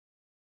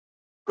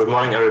Good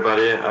morning,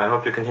 everybody. I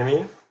hope you can hear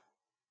me.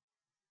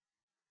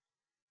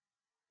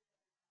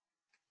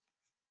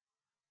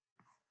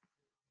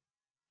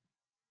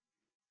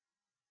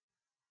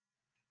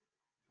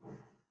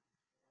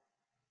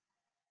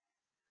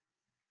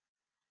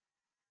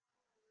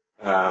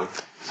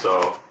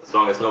 So as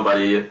long as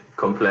nobody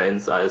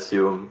complains, I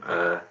assume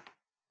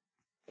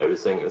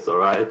everything is all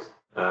right.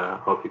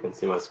 Hope you can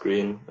see my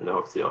screen, and I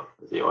hope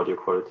the audio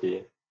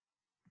quality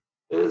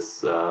is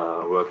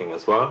working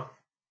as well.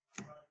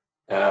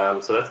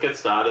 So let's get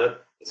started.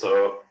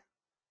 So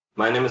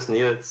my name is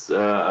Nils.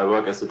 I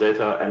work as a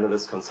data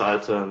analyst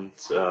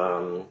consultant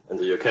in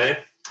the UK,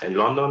 in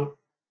London.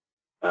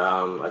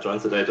 I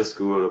joined the data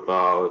school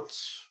about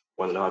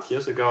 1.5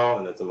 years ago,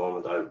 and at the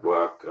moment I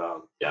work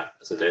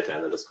as a data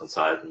analyst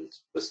consultant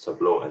with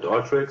Tableau and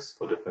Alteryx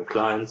for different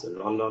clients in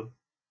London.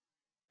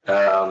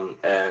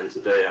 And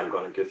today I'm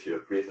going to give you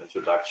a brief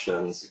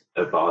introduction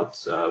about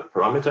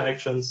parameter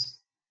actions.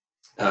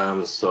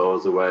 So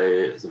the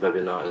way the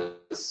webinar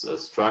is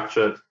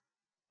structured,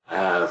 I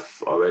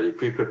have already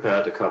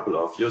pre-prepared a couple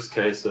of use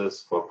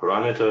cases for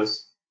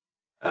parameters,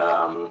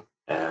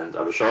 and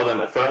I will show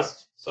them at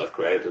first. So I've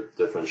created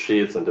different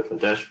sheets and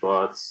different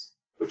dashboards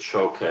which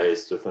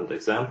showcase different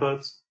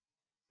examples.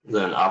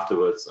 Then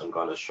afterwards, I'm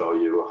going to show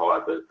you how I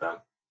built them.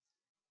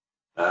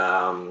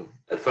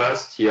 At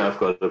first, here I've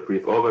got a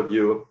brief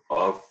overview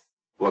of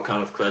what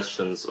kind of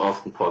questions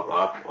often pop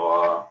up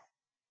or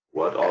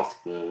what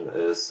often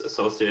is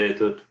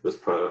associated with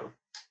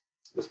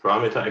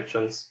parameter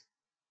actions.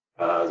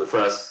 The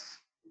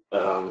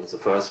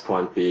first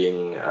point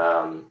being,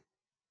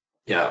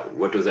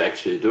 what do they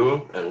actually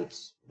do and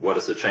what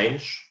is the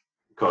change?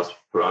 Because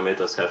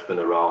parameters have been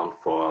around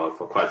for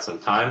quite some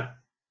time.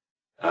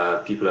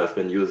 People have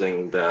been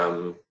using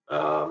them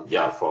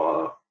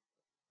for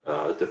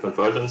different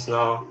versions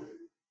now.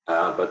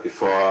 But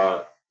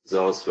before,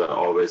 those were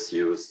always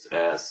used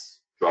as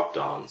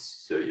drop-downs.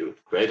 So you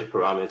would create a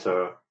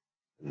parameter,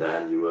 and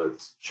then you would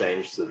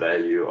change the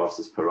value of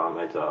this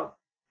parameter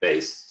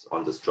based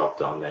on this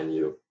drop-down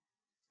menu.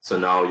 So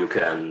now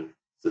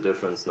the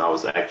difference now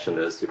with action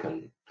is you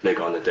can click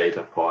on the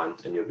data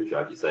point in your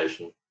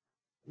visualization.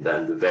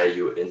 Then the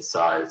value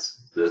inside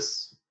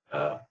this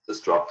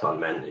drop-down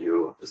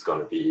menu is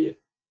going to be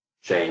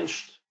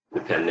changed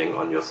depending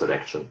on your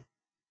selection.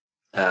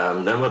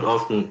 Then what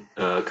often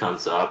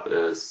comes up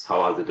is how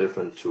are the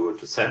different to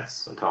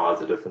sets and how are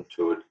the different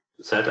to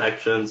set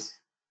actions.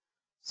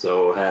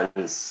 So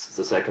hence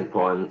the second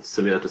point,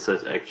 similar to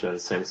set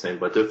actions, same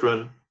but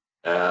different.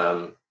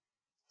 So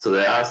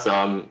there are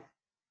some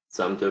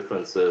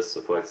differences.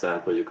 So for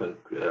example, you can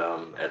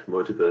add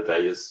multiple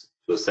values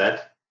to a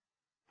set.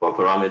 For a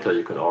parameter,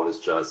 you can always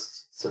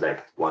just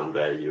select one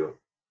value.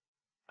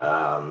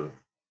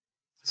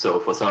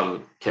 So for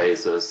some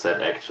cases, set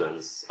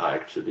actions are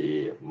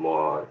actually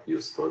more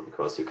useful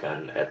because you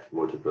can add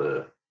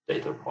multiple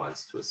data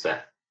points to a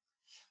set.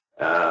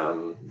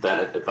 Then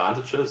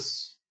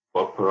advantages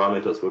for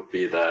parameters would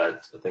be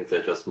that I think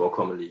they're just more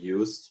commonly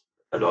used.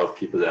 A lot of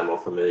people are more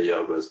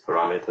familiar with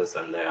parameters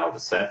than they are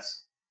with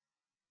sets.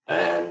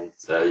 And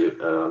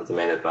the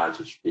main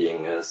advantage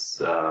being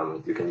is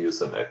you can use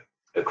them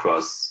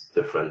across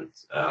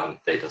different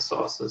data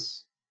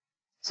sources.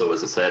 So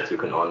with a set, you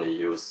can only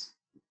use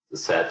the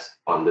set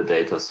on the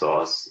data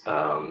source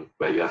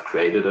where you have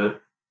created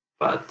it,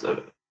 but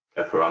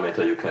a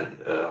parameter you can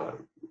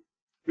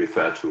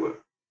refer to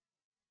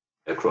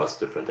across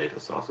different data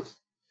sources.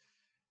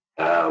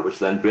 Which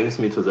then brings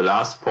me to the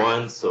last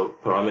point. So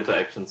parameter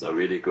actions are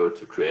really good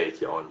to create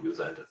your own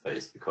user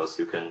interface because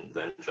you can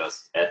then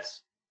just add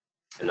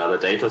another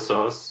data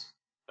source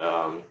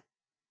to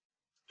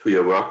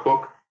your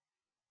workbook.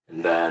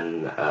 And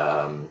then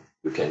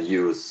you can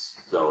use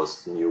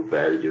those new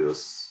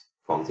values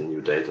from the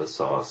new data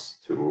source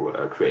to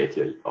create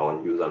your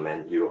own user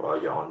menu or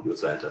your own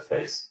user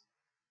interface.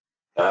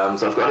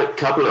 So I've got a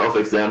couple of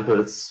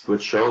examples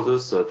which show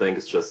this. So I think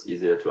it's just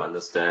easier to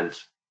understand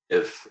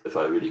if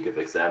I really give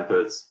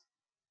examples.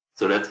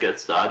 So let's get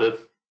started.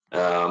 I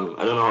don't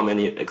know how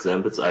many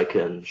examples I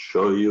can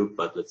show you,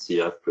 but let's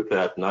see, I've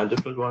prepared 9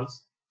 different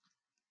ones.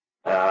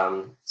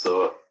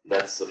 So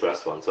that's the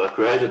first one. So I've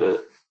created a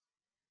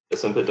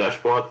simple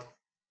dashboard,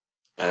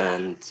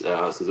 and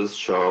so this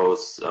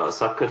shows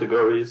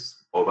subcategories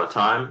over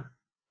time.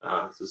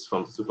 This is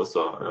from the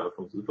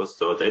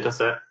Superstore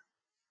dataset,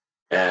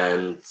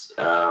 and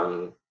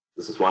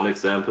this is one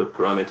example.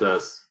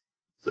 Parameters.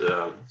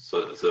 So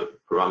the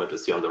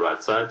parameters here on the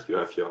right side. You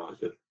have your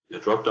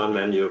drop-down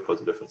menu for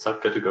the different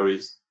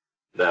subcategories.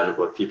 Then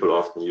what people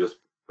often use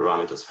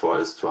parameters for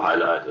is to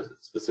highlight a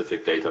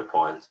specific data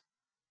point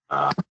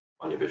on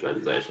your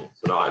visualization.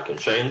 So now I can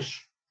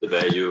change the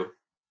value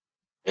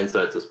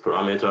inside this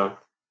parameter,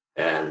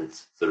 and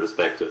the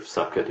respective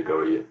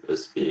subcategory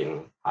is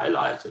being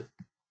highlighted.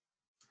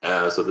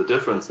 So the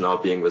difference now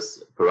being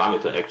with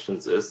parameter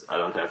actions is I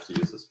don't have to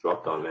use this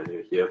drop-down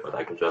menu here, but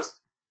I can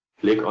just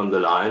click on the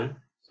line.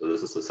 So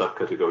this is the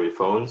subcategory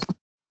phones.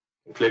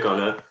 You click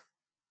on it,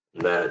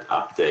 and then it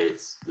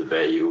updates the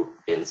value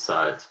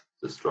inside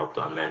this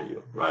drop-down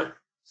menu, right?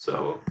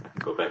 So I can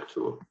go back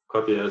to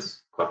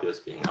copiers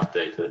being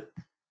updated.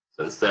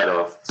 So instead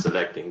of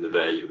selecting the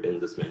value in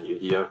this menu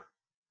here,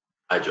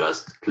 I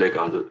just click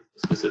on the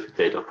specific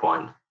data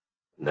point,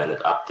 and then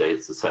it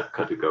updates the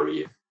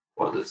subcategory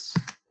for this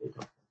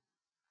data.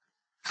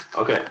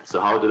 Okay, so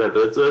how did I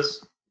build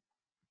this?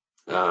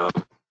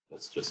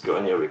 Let's just go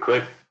in here real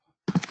quick.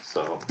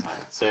 So I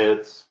had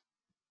sales.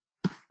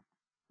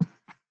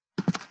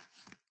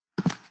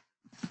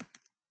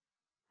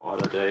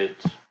 Order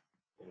date,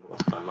 it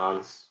was by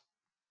month.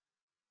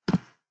 There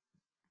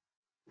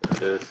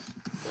it is.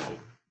 Then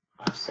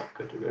I have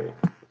subcategory.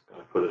 I'm just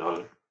going to put it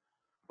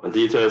on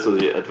detail. So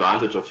the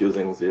advantage of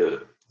using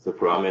the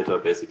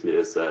parameter basically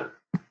is that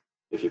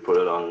if you put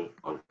it on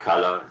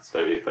color, it's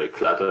very, very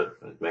cluttered,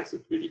 and it makes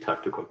it really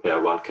tough to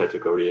compare one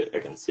category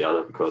against the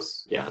other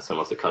because, yeah, some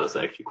of the colors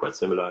are actually quite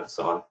similar and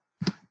so on.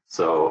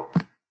 So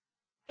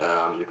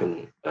you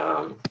can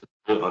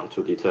put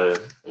onto detail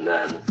and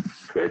then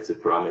create the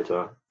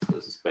parameter. So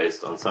this is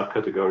based on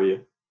subcategory.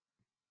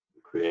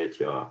 You create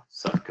your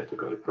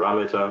subcategory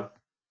parameter.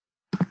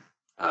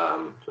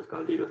 Just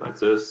going to leave it like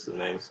this. The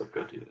name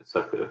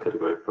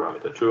subcategory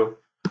parameter 2.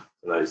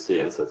 Now you see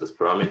inside this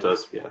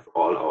parameters, we have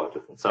all our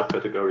different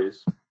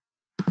subcategories.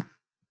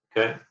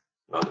 Okay,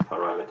 now the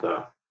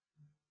parameter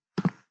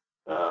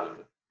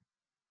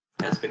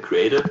has been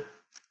created.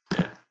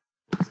 Yeah,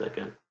 1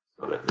 second.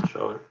 So let me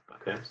show it.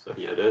 Okay, so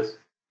here it is.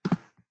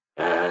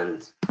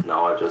 And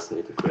now I just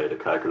need to create a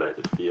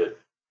calculated field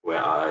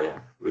where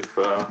I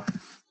refer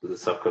to the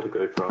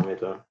subcategory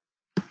parameter.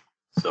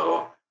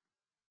 So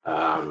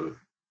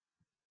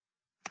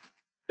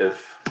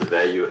if the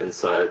value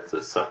inside the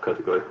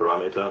subcategory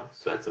parameter,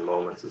 so at the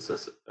moment this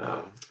is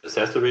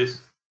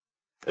accessories,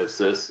 if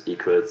this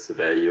equals the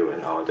value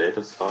in our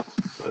data source,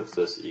 so if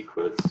this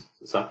equals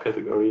the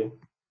subcategory,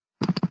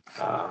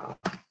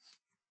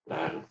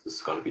 then this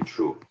is going to be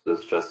true. This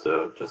is just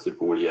a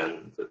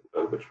boolean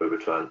which will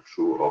return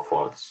true or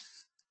false.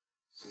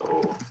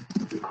 So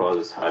we call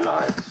this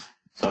highlight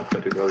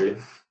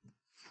subcategory.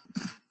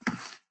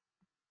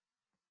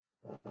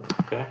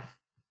 Okay.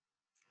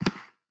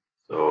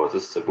 So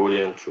this is a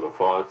boolean, true or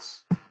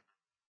false.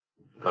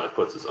 I'm going to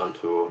put this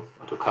onto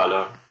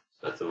color.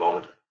 So at the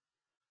moment,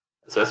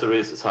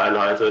 accessories is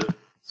highlighted.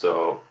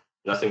 So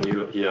nothing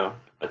new here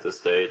at this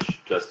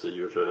stage, just the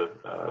usual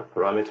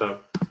parameter.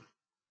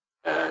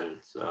 And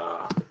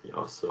let me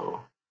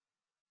also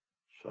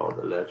show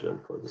the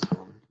legend for this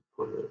one.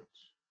 Put it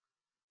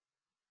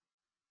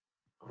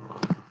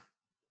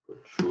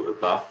put true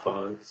above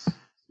false.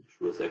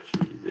 True is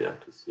actually easier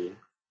to see.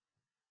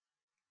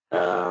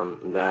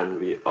 Then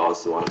we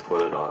also want to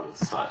put it on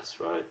size,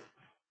 right?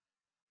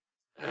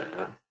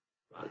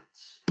 But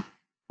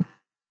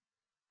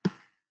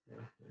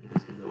yeah,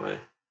 it's in the way.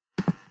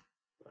 But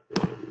we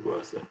want to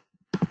reverse it.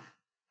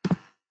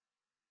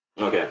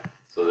 Okay,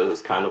 so this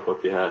is kind of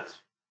what we had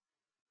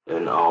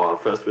in our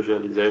first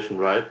visualization,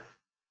 right?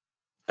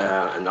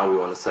 And now we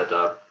want to set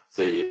up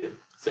the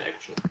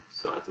action.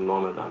 So at the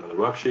moment I'm in a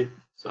worksheet,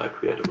 so I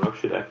create a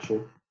worksheet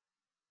action.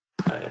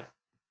 I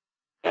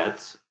add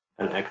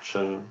an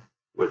action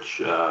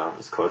which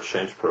is called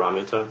change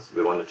parameter. So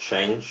we want to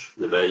change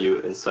the value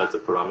inside the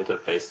parameter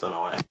based on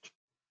our action.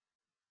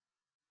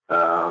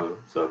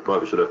 So I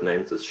probably should have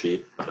named this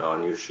sheet, but our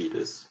new sheet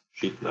is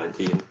sheet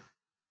 19.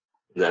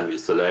 Then we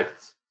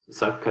select the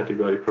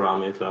subcategory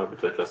parameter,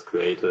 which I just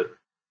created.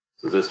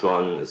 So this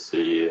one is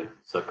the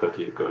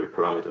subcategory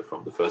parameter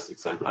from the first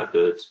example I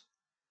did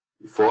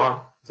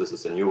before. This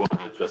is a new one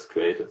I just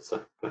created,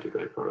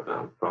 subcategory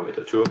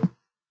parameter 2.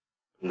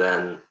 And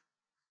then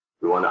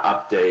we want to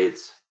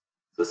update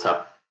the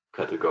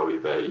subcategory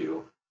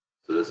value.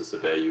 So this is the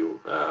value,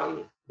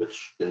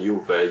 the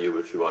new value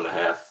which we want to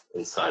have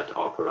inside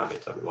our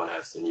parameter. We want to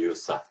have the new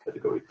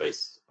subcategory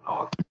based on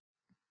our.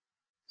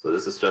 So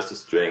this is just a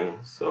string,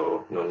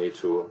 so no need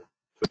to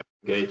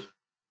aggregate.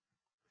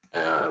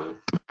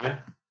 Okay.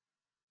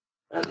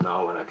 And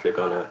now when I click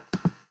on it,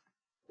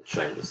 it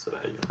changes the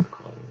value of the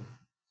column.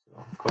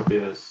 So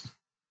copiers,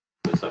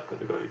 the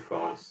subcategory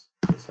fonts,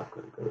 the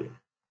subcategory,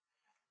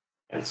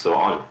 and so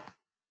on.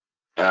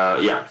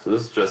 Yeah, so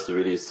this is just a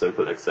really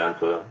simple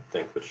example, I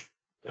think, which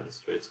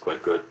demonstrates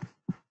quite good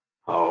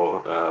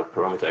how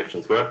parameter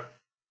actions work.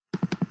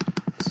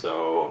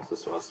 So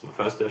this was my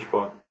first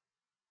dashboard.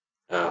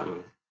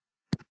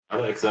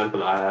 Another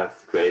example I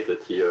have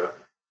created here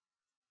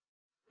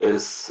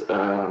is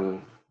a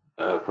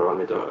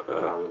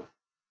parameter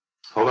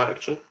hover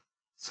action.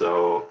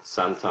 So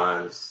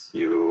sometimes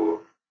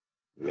you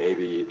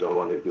maybe don't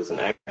want to use an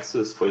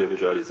axis for your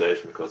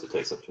visualization because it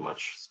takes up too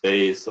much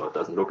space or it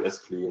doesn't look as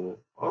clean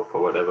or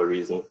for whatever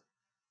reason.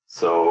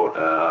 So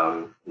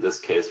in this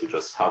case, we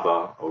just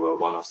hover over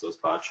one of those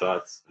bar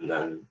charts and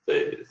then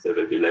they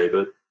will be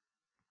labeled.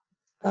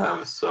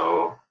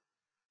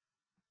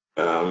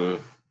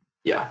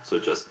 Yeah, so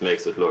it just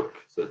makes it look,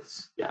 so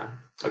it's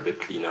a bit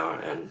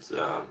cleaner and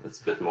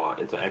it's a bit more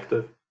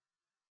interactive.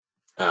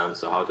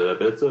 So how did I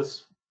build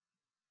this?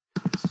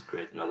 Let's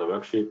create another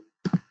worksheet.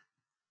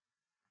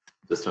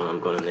 This time I'm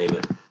going to name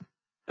it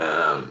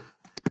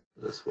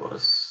this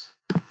was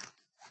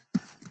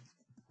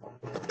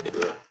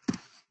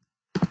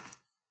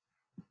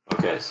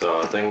okay.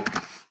 So I think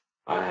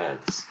I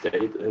had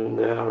state in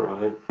there,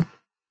 right?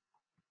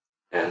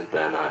 And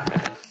then I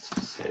had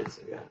sales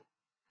again.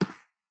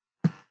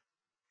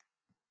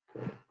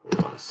 Okay,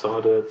 we want to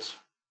sort it.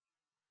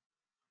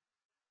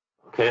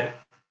 Okay,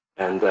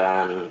 and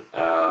then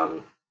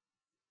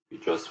we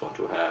just want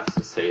to have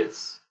the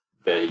sales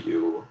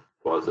value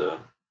for the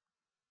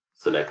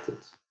selected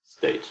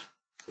state.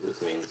 So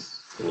this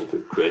means we need to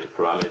create a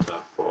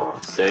parameter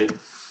for state.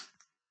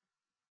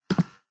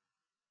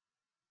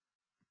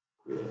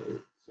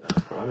 Create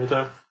a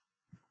parameter.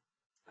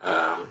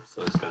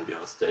 So it's going to be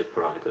our state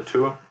parameter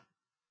 2.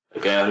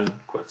 Again,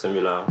 quite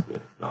similar. We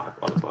now have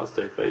all of our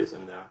state values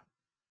in there.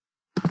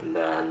 And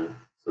then,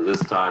 so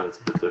this time it's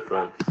a bit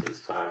different.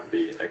 This time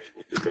we actually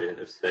need to create an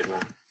if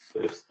statement.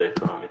 So if state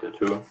parameter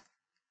 2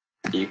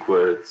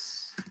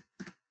 equals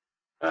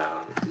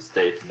the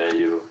state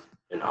value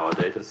in our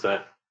data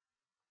set,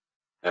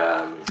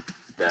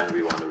 then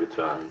we want to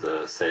return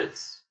the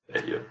sales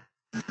value.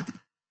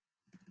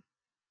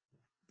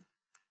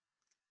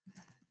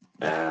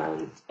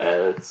 And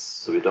else,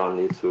 so we don't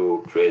need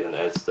to create an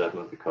else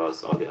statement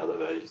because all the other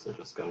values are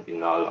just going to be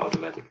null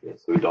automatically.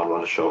 So we don't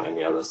want to show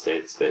any other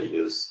states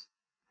values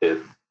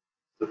if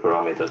the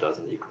parameter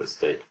doesn't equal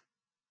state.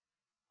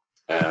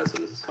 So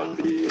this is going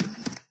to be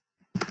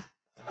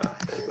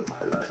label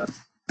highlight.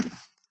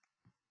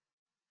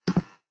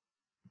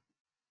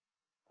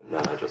 And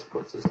then I just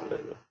put this on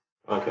label.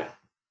 Okay.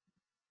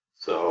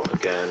 So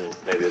again,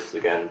 maybe it's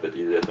again a bit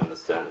easier to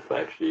understand if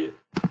I actually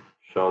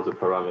show the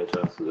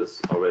parameter. So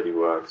this already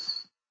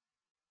works.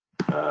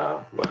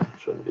 Well, it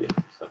shouldn't be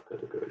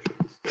subcategory, it should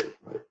be state,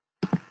 right?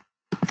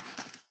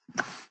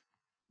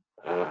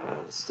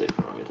 State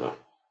parameter.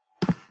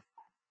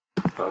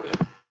 Okay.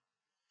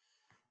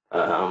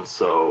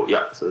 So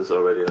yeah, so this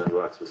already then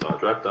works with our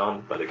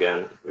dropdown, but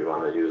again, we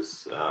want to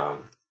use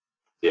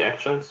the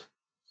actions.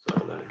 So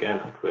then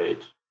again, I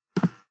create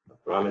a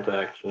parameter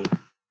action,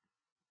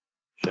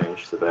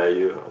 change the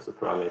value of the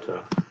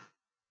parameter.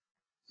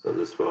 So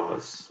this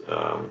was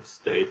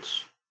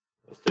state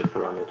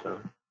parameter.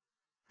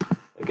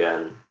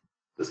 Again,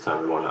 this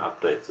time we want to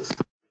update this.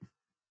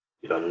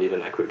 You don't need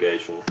an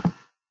aggregation.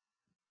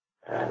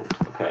 And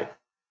okay.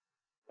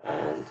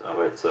 And all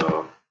right,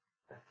 so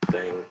I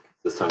think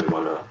this time we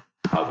want to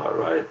hover,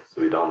 right?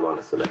 So we don't want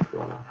to select, we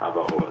want to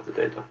hover over the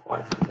data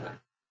point and then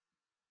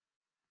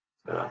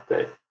it's going to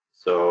update.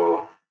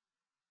 So,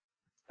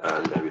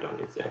 and then we don't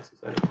need the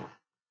axis anymore.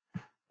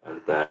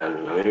 And then,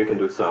 I mean, we can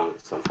do some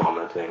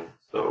formatting.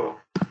 So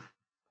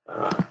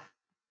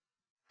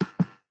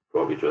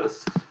probably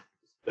just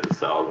display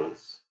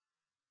thousands.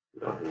 We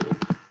don't need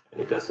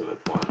any decimal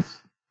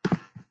points.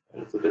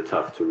 And it's a bit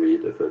tough to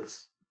read if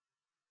it's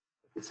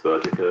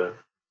vertical.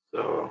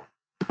 So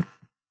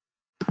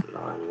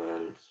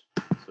alignment,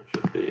 so it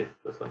should be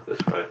just like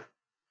this, right?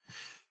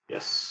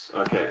 Yes.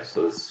 Okay,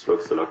 so this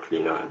looks a lot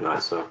cleaner and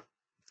nicer.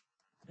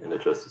 And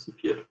it just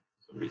disappeared for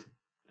some reason.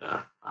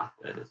 Yeah,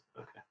 there it is.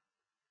 Okay.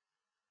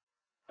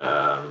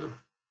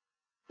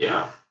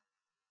 Yeah.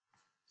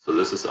 So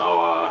this is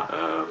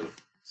our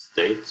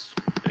state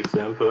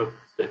example,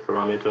 state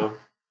parameter.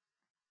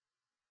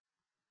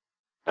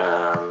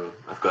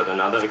 I've got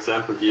another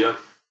example here.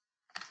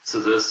 So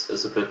this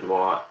is a bit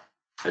more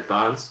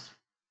advanced.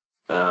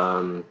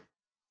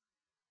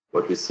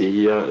 What we see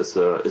here is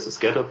a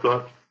scatter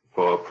plot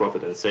for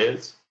profit and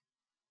sales.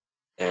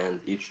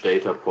 And each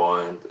data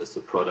point is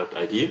a product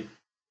ID.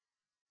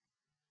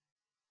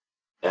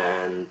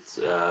 And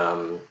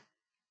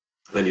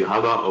when you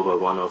hover over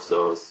one of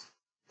those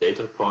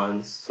data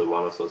points, so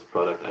one of those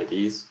product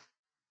IDs,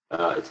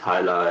 it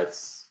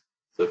highlights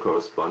the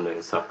corresponding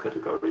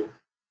subcategory.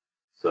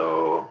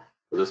 So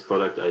for this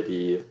product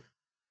ID,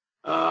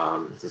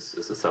 this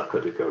is a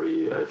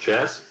subcategory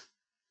chairs.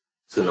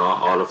 So now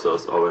all of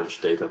those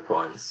orange data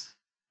points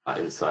are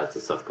inside the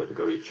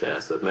subcategory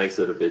chairs. So it makes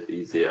it a bit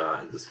easier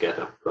in the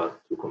scatter plot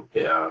to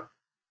compare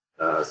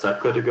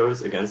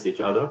subcategories against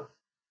each other.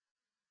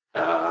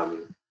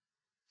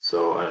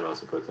 So I don't know,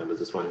 so for example,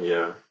 this one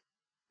here,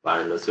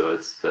 binder, so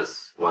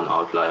there's one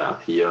outlier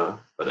up here,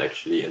 but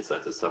actually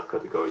inside the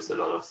subcategories, a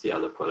lot of the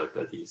other product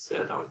IDs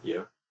are down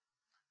here.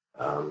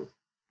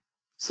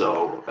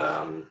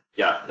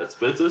 Yeah, let's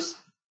build this.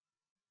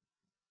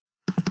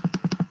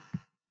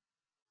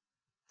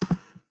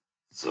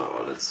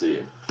 So let's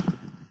see.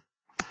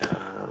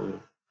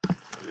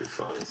 We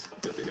found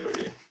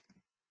subcategory.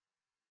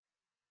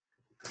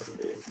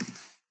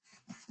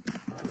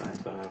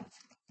 Highlighter.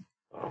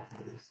 Oh,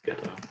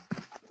 scatter.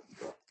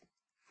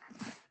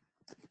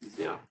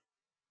 Yeah.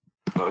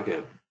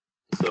 Okay.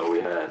 So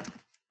we had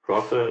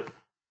profit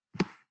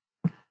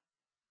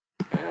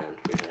and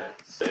we had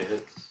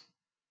sales.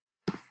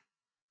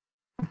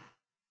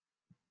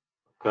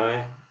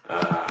 Okay.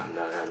 And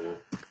then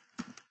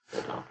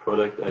get our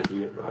product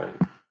ID, right?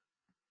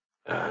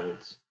 And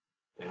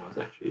it was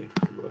actually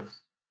worse.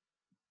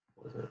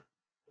 Was it?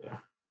 Yeah.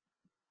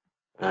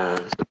 And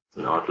so it's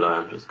an outlier.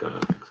 I'm just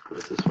gonna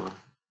exclude this one.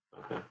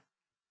 Okay.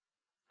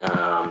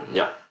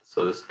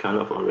 So this kind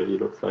of already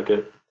looks like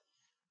it.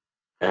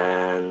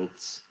 And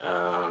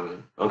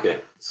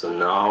okay, so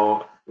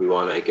now we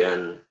want to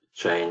again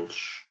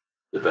change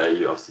the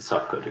value of the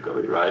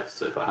subcategory, right?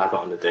 So if I have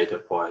on the data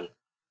point,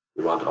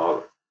 we want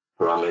our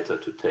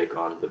parameter to take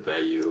on the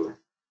value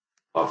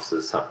of the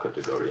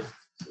subcategory.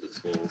 So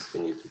this means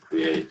we need to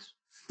create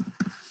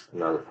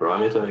another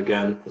parameter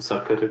again for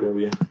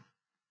subcategory.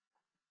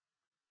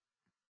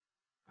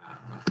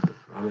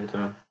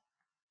 Parameter.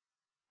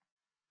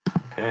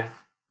 Okay.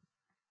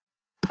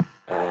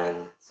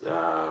 And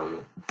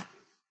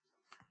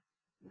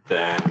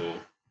then,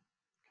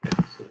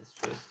 okay, so let's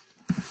just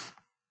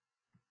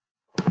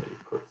already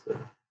put the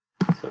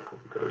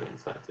subcategory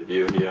inside the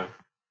view here.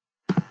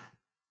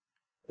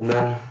 And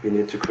then we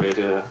need to create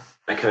a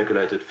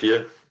calculated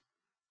field.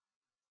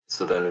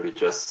 So then we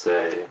just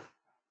say,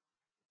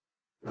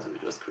 so we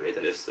just create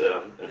an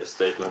if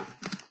statement.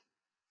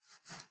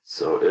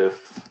 So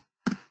if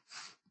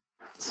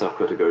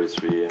subcategory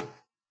 3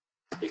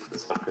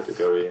 equals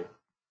subcategory,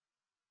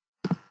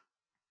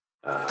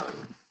 I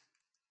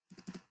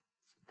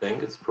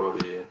think it's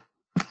probably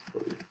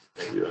maybe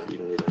you don't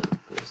even need an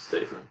if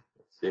statement.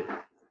 Let's see.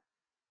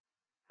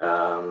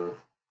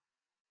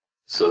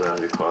 So then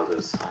we call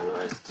this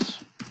highlight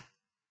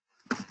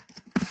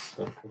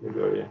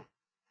subcategory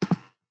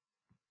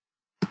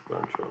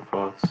run true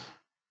false.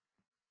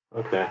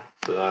 Okay,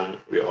 so then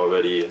we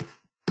already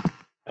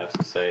have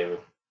the same.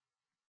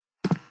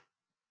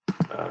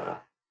 So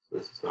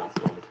this is not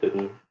the moment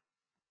hidden.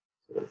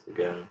 So let's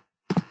again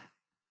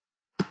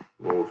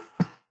move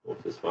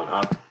this one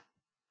up.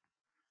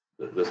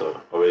 This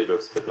already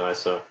looks a bit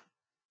nicer.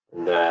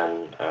 And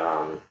then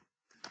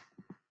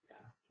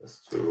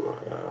just to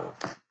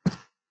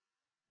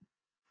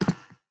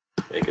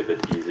make it a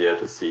bit easier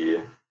to see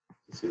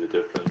the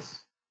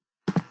difference,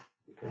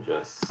 you can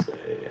just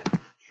say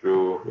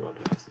true. We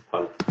want to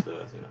have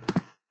the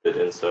bit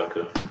in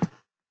circle,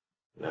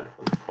 and then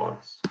for the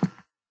fonts.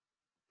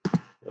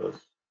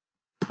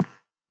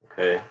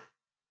 Okay.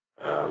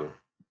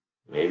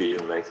 Maybe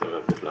even make them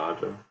a bit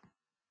larger.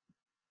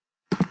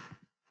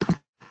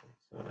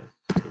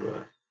 So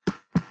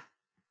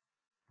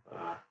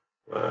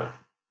well,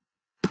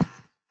 a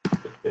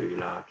bit very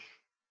large.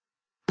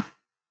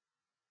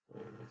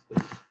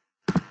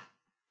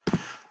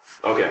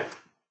 Okay,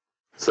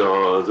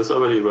 so this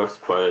already works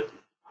quite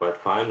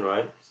fine,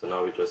 right? So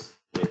now we just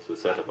need to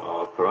set up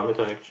our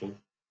parameter action.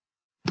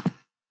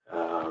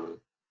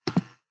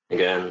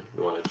 Again,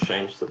 we want to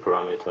change the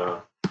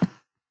parameter.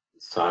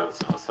 This time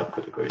it's our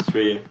subcategory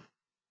 3.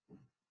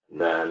 And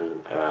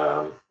then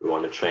we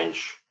want to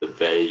change the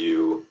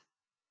value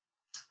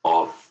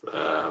of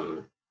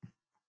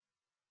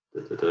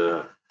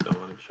don't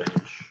want to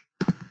change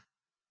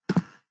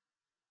the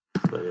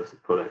value of the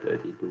product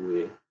ID. Do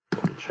we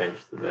want to change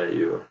the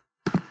value of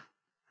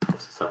the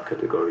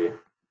subcategory?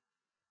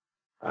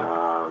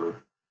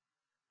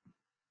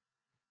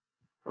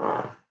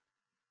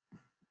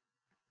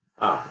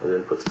 I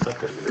didn't put the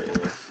subcategory in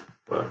here.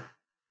 Well,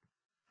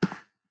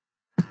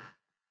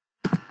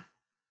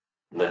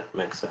 that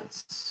makes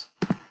sense.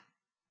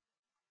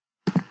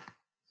 So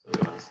we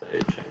want to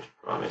say change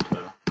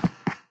parameter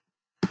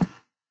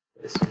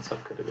based on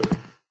subcategory.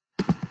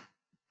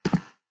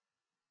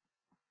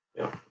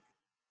 Yeah.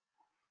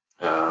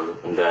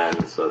 And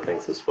then, so I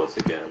think this was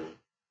again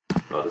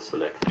not a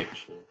select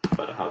action,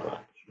 but a hover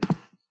action.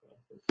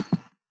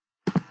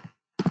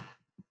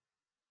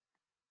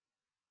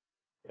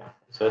 Yeah,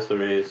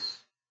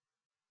 accessories,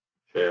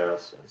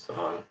 shares, and so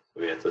on.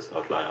 So we had this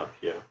outline up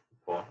here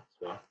before as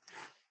well.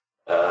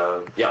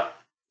 Yeah,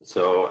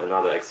 so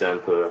another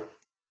example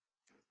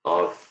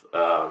of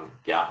how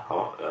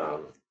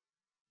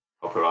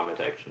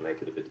parameter action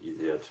make it a bit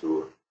easier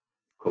to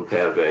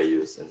compare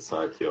values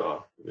inside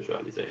your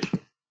visualization.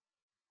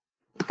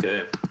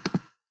 Okay,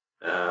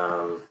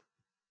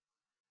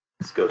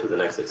 let's go to the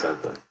next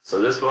example.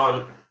 So this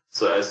one,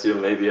 so as you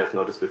maybe have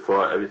noticed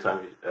before, every time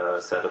we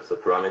set up the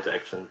parameter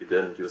action, we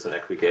didn't use an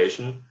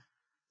aggregation.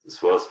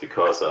 This was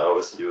because I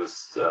always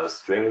used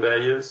string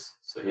values.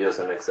 So here's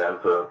an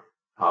example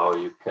how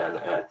you can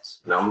add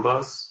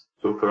numbers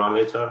to a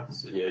parameter.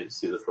 So here you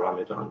see the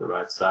parameter on the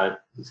right side.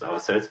 This is our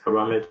sales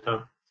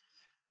parameter.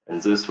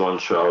 And this one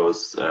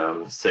shows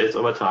sales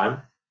over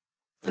time.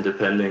 And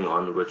depending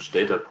on which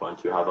data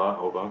point you hover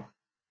over,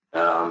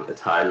 it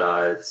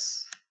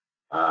highlights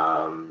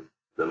the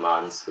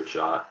months which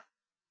are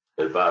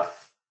above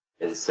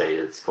in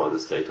sales for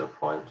this data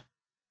point.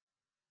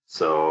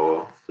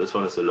 So this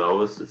one is the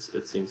lowest,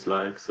 it seems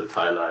like, so it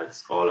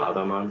highlights all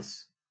other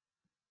months.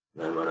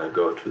 Then when I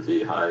go to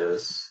the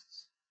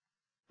highest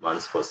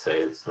months for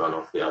sales, none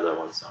of the other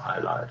ones are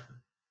highlighted.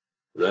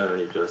 Then when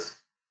you just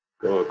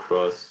go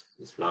across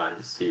this line,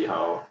 you see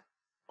how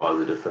all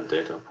the different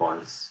data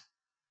points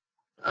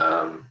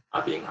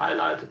are being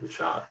highlighted, which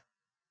are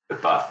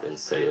above in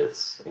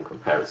sales in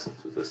comparison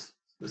to this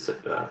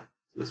respective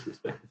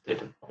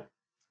data point.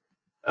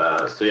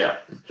 So yeah,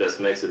 it just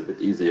makes it a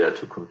bit easier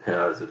to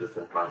compare the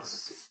different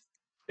months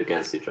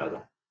against each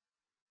other.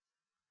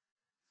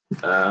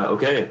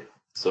 Okay,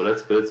 So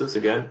let's build this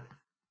again.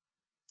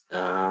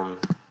 Yeah.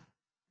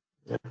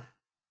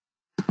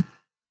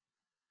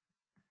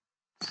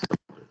 So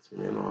let's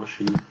name our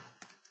sheet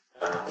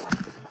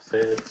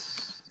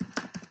sales.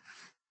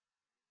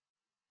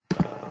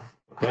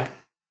 Okay.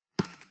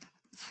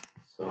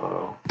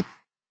 So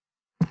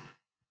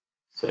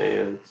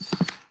sales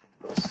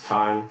plus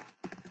time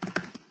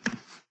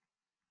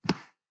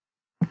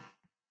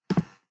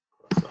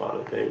plus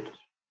order date.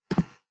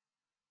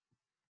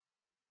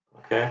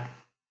 Okay.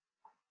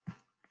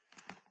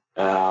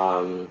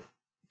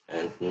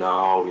 And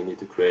now we need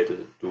to create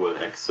a dual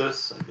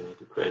axis, and we need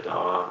to create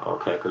our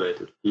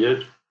calculated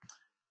field.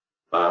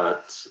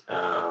 But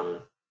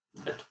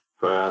at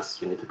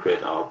first, we need to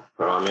create our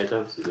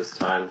parameter. So this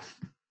time,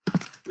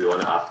 we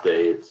want to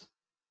update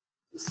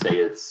the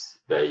sales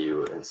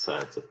value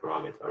inside the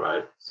parameter,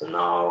 right? So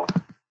now,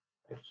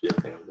 actually,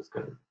 I think I'm just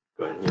going to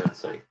go in here and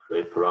say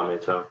create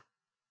parameter.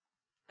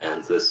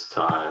 And this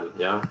time,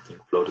 yeah,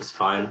 float is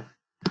fine.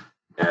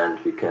 And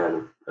we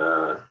can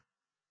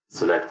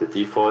select the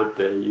default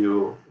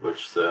value,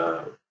 which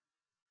the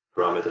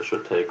parameter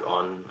should take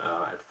on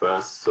at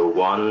first. So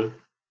 1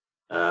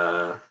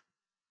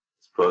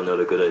 is probably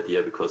not a good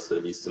idea because the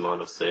least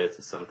amount of sales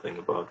is something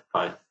about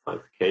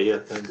 5K, I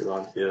think,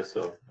 around here.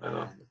 So I don't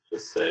know, let's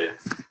just say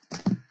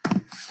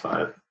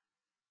 5,000.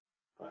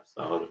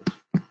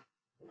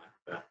 Like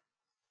that.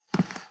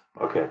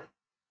 Okay.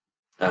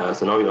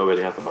 So now we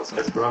already have our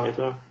size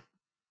parameter.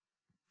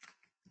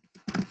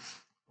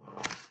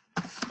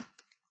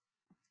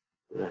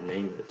 Did I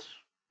name it?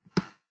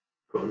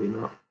 Probably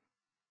not.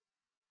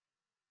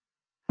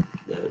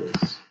 There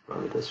it is,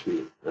 parameter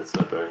 3. That's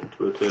not very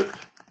intuitive.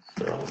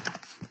 So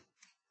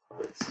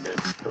let's get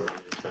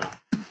parameter.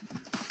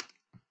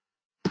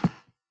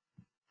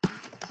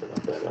 Is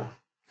it better?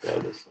 There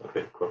it is.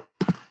 Okay, cool.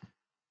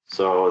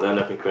 So then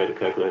let me create a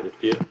calculated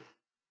field.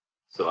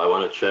 So I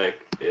want to check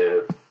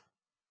if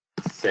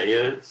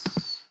sales,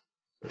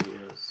 so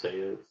here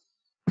sales,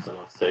 some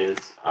of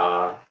sales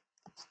are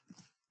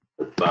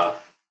above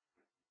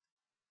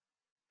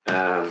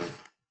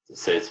the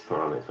sales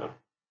parameter.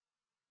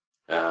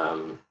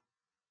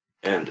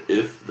 And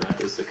if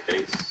that is the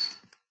case,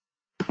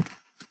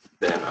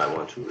 then I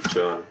want to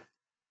return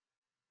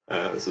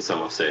the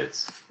sum of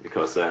sales,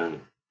 because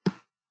then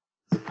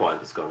the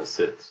point is going to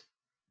sit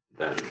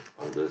then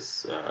on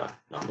this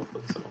number for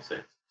the sum of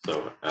sales.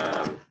 So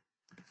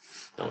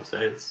sum of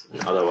sales,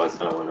 and otherwise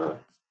I don't want to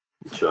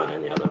return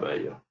any other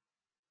value.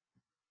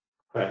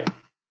 Okay,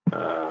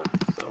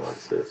 so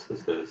what's this?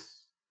 Is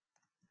this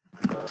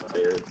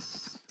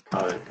sales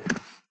current?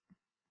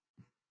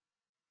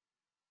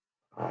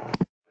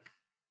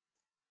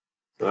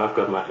 So I've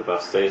got my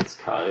above sales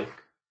calc.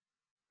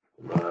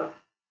 I'm gonna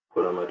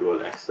put on my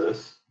dual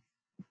axis,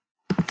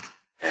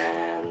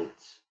 and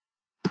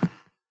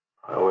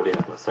I already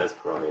have my size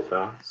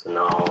parameter. So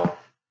now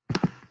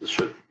this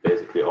should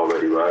basically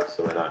already work.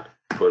 So when I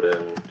put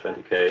in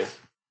 20K,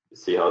 you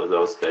see how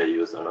those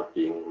values are not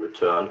being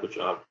returned, which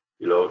are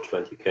below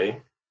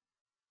 20K.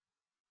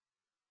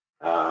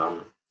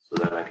 So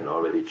then I can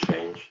already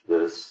change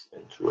this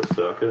into a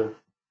circle.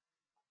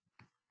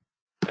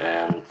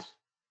 And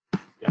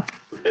yeah,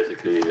 so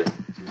basically it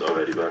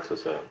already works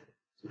as a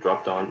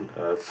drop-down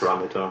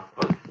parameter.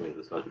 Or, I mean,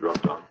 it's not a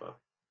drop-down, but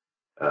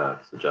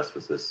so just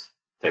with this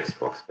text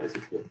box,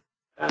 basically.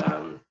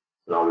 So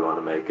now we want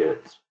to make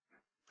it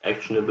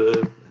actionable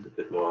and a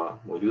bit more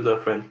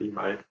user-friendly,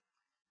 right?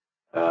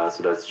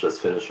 So let's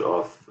just finish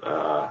off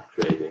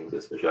creating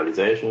this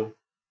visualization.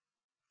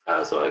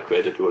 So I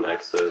create a dual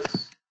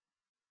axis,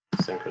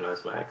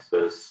 synchronize my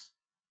axis.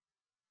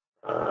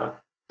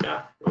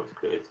 Yeah, always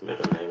create some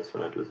measure names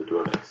when I do the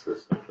dual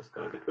axis. I'm just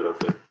going to get rid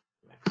of it,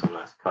 make some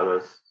nice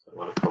colors. So I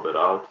want to pop it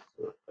out.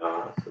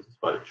 So this is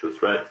why I choose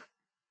red.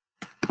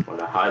 I want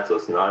to hide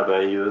those null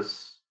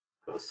values,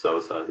 because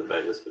those are the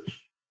values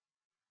which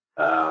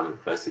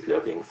basically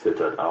are being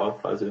filtered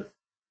out by the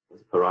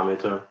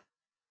parameter.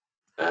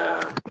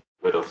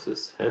 Rid of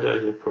this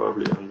header here,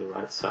 probably on the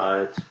right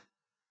side.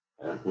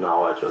 And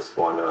now I just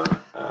want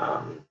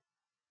to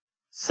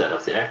set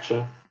up the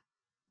action.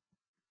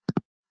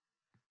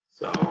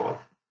 So I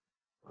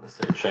want to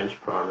say change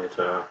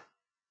parameter.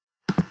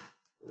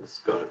 This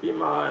is going to be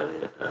my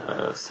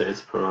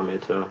sales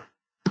parameter.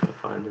 I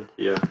find it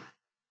here.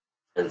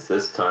 And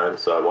this time,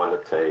 so I want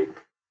to take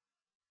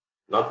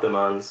not the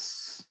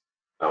months,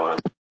 I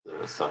want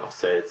the sum of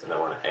sales, and I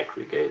want to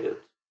aggregate it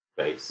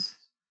based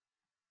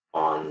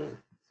on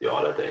the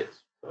order date.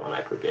 So I want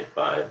to aggregate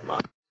by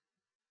month.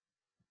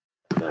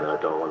 And then I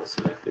don't want to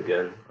select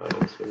again. I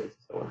always forget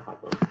this. I want to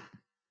hop on.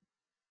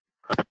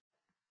 Okay.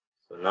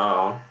 So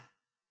now,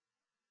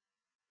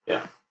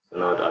 yeah, so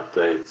now it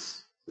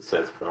updates the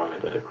sales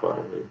parameter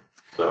accordingly.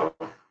 So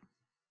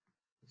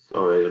this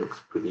already looks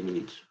pretty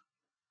neat.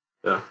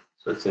 Yeah,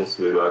 so it seems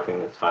to be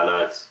working. It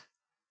highlights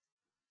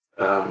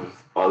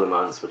all the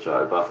months which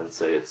are above in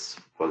sales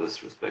for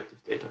this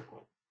respective data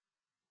point.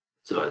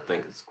 So I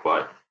think it's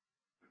quite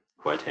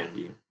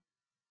handy.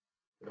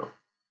 Yeah.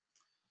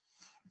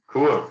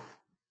 Cool.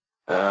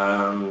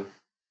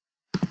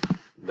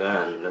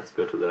 let's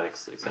go to the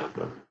next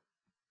example.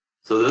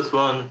 So this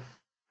one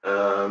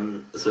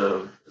is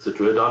a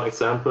drill down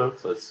example.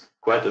 So it's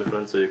quite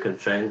different. So you can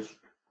change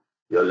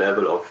your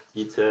level of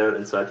detail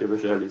inside your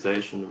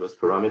visualization with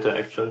parameter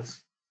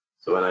actions.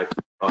 So when I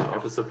click on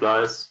office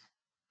supplies,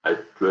 I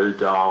drill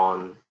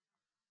down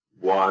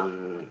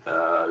one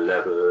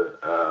level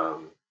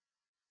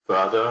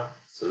further.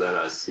 So then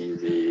I see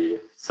the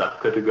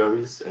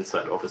subcategories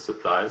inside office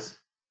supplies.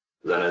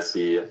 Then I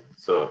see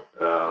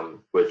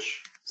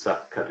which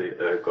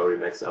subcategory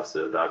makes up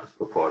the largest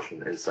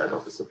proportion inside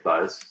office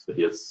supplies. So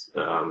here it's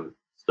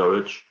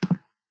storage,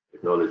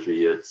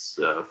 technology, it's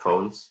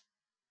phones.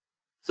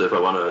 So if I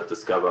want to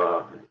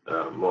discover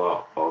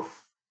more of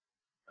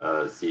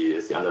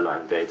the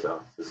underlying data,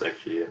 it's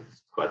actually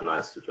quite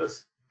nice to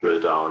just drill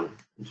down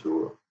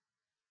into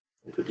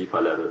deeper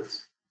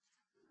levels.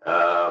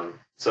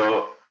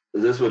 So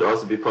this would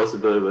also be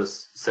possible with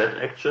set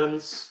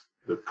actions.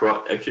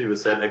 Actually, with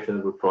set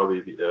actions would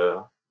probably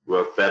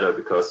work better,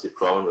 because the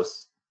problem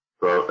with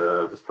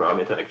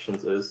parameter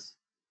actions is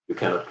you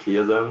cannot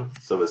clear them.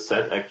 So with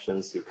set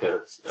actions, you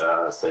can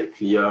say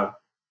clear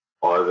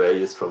all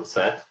values from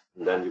set,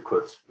 and then you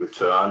could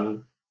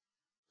return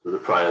to the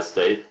prior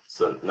state.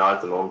 So now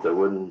at the moment, there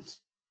wouldn't,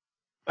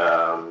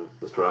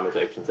 with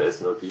parameter actions, there is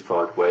no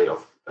default way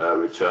of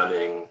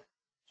returning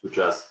to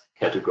just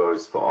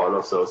categories for all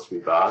of those 3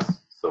 bars.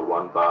 So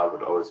one bar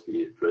would always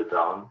be drilled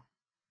down.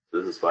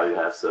 This is why you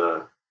have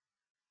the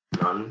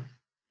none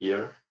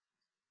here,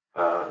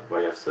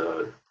 where you have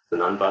the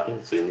none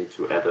button. So you need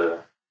to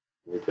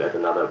add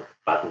another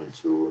button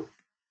to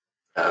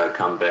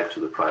come back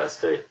to the prior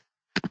state.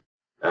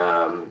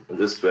 And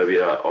this is where we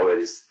are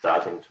already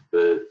starting to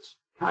build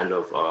kind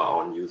of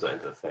our own user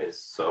interface.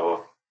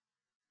 So,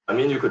 I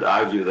mean, you could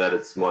argue that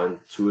it's more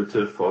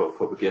intuitive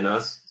for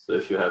beginners. So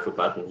if you have a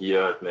button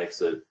here, it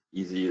makes it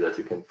easy that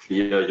you can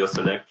clear your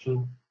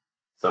selection.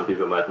 Some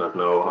people might not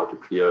know how to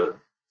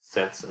clear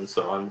sets and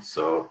so on.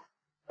 So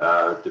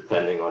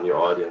depending on your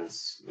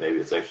audience, maybe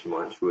it's actually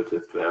more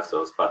intuitive to have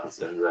those buttons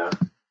in there.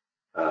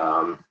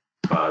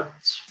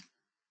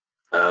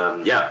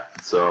 Yeah,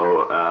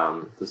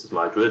 so this is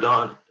my drill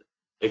down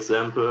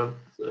example,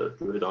 the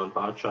drill down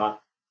bar chart.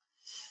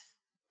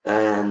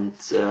 And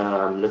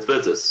let's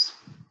build this.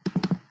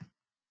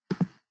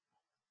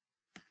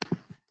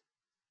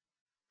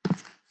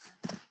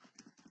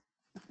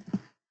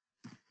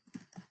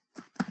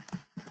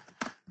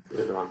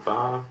 Drill down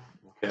bar.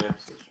 Okay,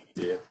 so it should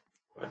be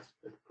quite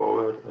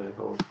straightforward, I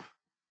hope.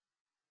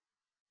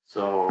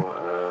 So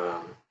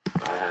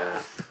I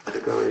have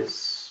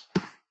categories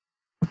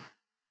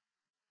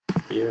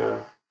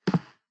here.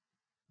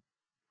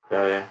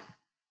 Okay.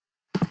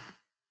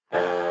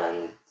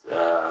 And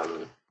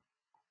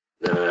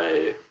then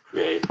I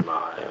create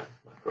my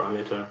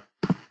parameter.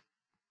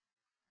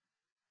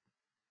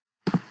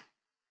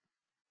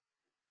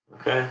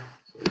 Okay,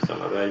 so these are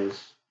my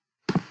values,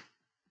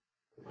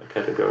 my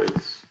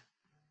categories.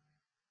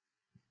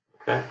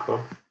 Okay,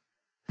 cool.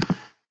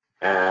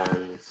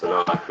 And so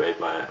now I create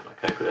my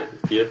calculated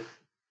field.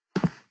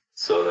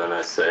 So then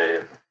I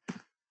say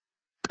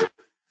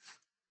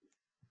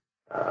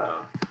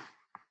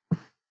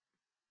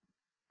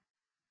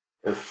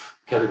if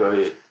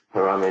category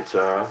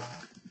parameter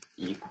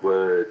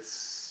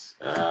equals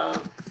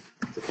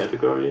the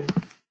category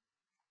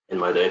in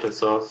my data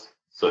source.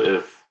 So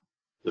if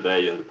the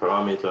value in the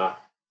parameter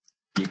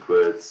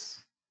equals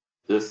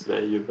this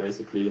value,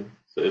 basically,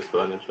 so if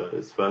furniture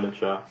is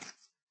furniture,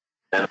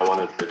 then I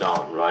want to drill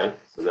down, right?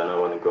 So then I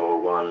want to go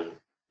one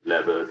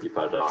level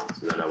deeper down.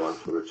 So then I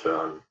want to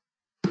return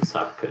the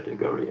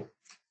subcategory.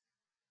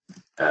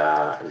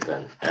 And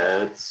then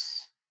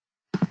else,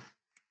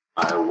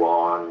 I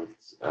want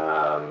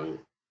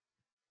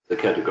the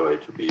category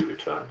to be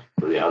returned.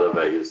 So the other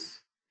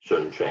values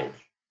shouldn't change.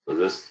 So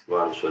this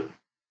one should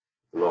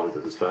belong to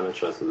this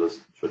furniture. So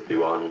this should be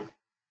one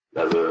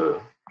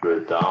level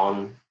drilled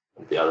down,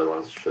 and the other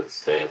ones should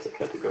stay at the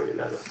category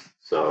level.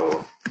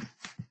 So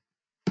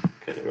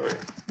category.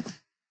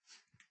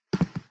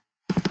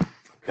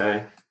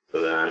 Okay,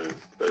 so then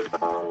drill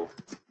down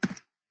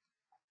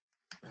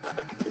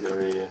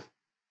category.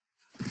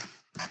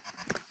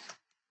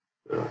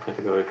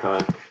 Category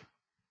calc.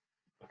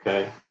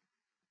 Okay,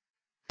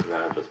 and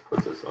then I just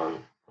put this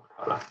on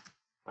color.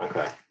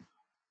 Okay,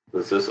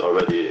 this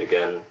already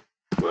again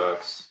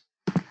works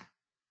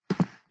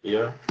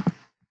here,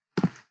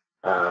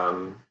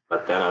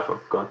 but then I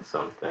forgot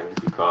something,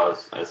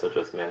 because as I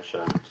just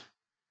mentioned,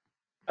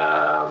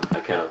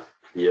 I cannot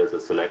clear the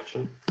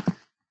selection.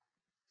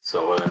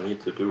 So what I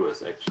need to do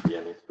is actually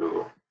I need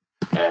to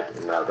add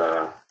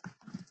another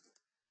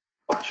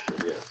option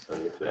here. So I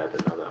need to add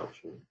another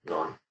option,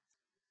 none,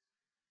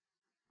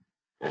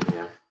 in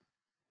here,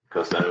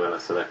 because then when I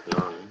select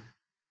none,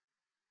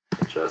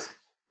 it just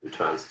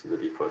returns to the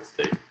default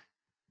state.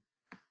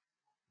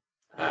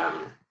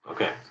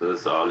 Okay, so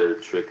this is our little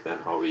trick then,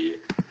 how we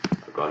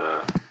are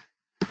gonna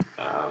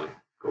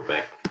go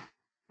back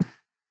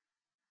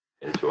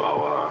into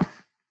our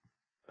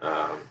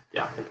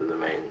into the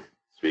main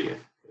three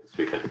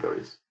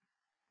categories.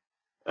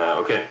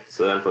 Okay,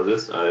 so then for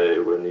this I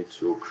will need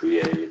to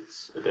create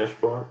a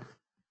dashboard.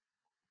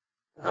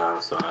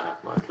 So I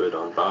have my drill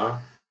down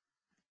bar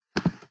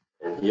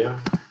in here.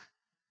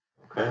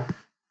 Okay.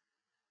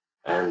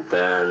 And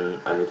then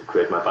I need to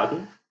create my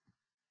button.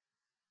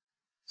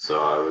 So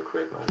I will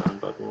create my none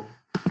button.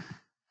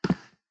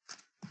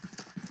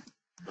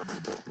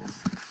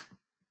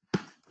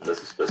 And this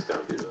is just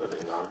going to be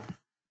the none.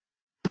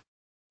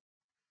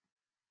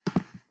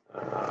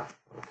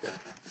 Okay.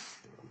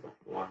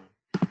 One.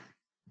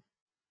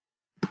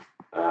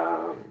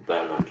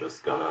 Then I'm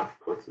just gonna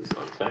put this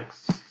on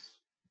text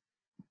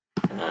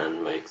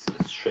and make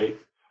this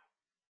shape.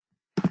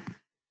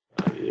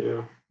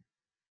 Here.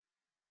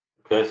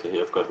 Okay, so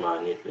here I've got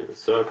my neat little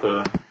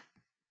circle.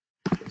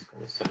 Just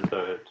gonna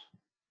center it.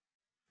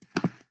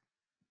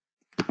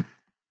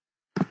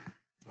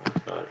 My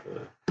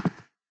title.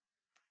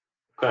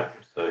 Okay,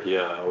 so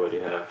here I already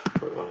have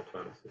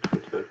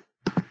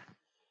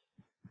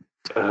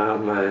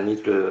I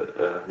need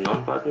a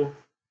none button,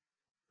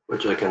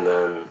 which I can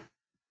then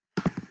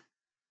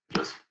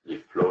just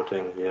leave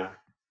floating here.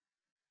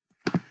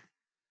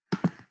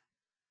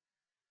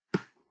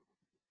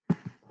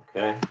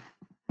 Okay,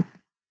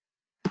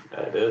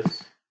 there it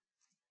is.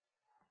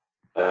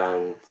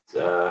 And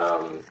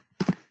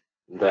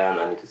then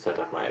I need to set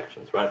up my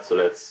actions, right? So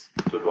let's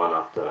do it one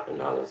after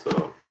another.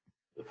 So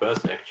the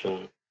first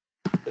action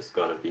is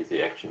going to be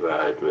the action where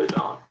I drill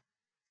down.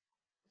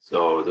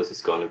 So this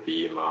is going to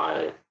be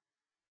my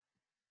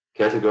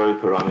category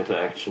parameter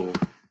action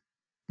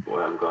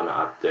where I'm going to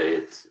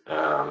update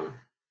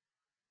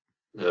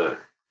the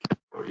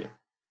category.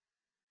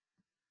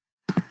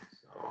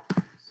 So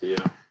it's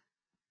here.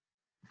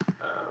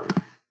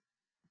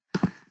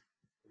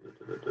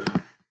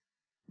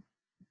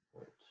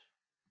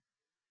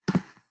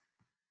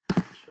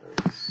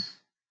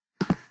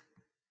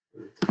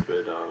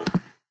 Drill down.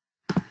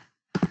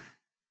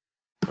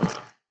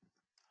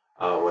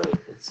 Oh wait,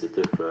 it's a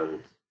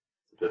different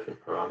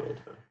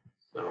parameter.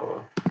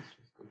 So let's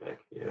just go back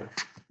here.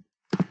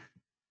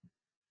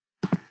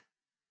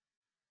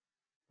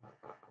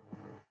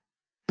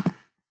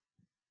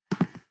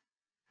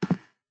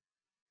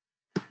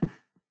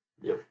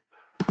 Yep.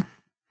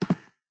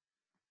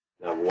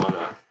 I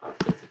wanna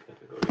update the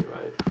category,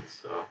 right?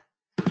 So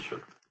it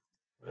should.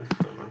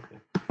 Okay.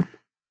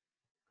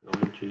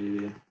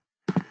 Technology.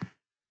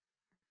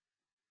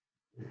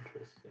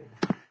 Interesting.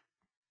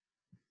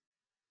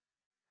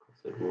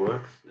 Because it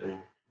works in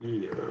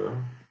here.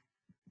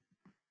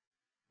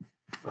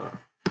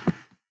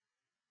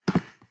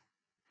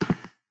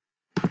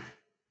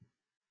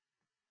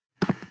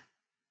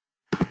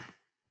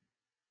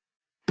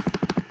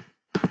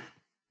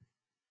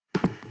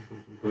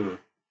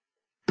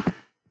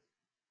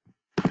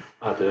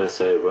 Did I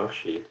say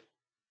worksheet?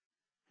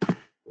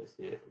 Let's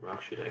see,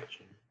 worksheet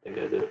action. I think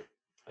I did.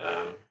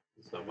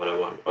 It's not what I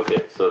want.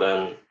 Okay, so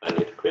then I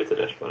need to create a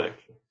dashboard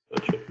action. So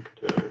it should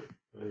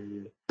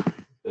be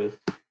this.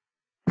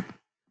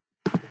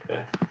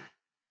 Okay.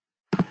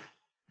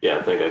 Yeah,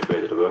 I think I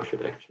created a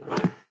worksheet action,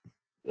 right?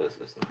 This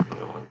is not what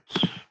I want.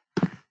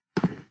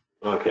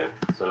 Okay,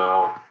 so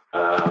now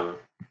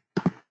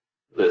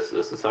this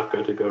is the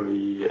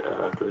subcategory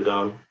drill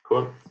down.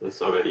 Cool,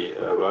 it's already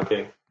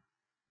working.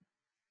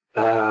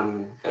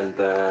 And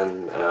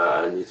then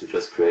I need to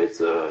just create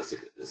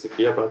the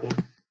clear button.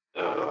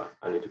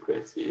 I need to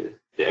create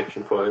the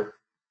action for it.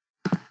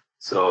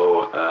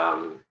 So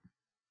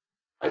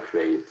I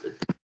create a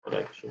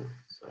default action.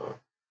 So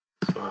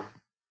this one.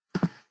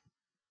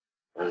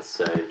 And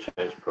say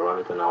change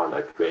parameter now, and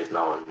I create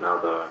now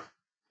another.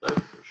 I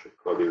should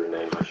probably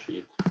rename my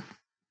sheet.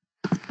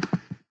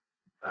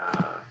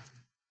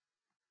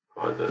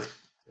 For this.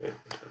 Wait,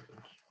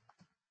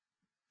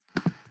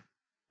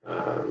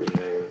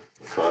 rename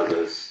for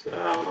this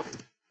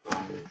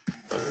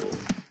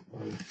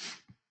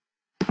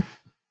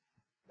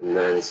and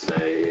then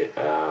say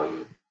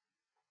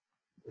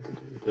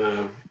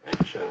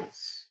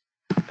actions,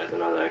 add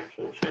another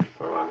action, change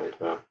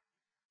parameter.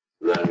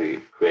 Then we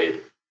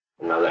create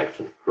another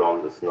action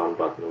from this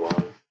non-button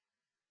one,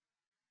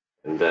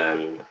 and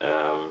then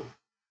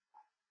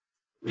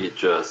we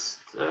just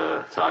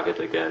target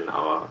again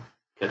our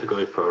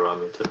category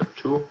parameter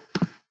 2,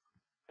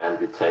 and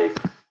we take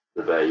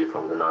the value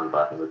from the none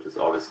button, which is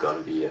always going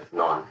to be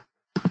none.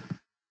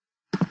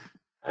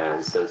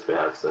 And since we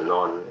have the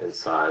none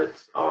inside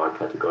our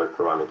category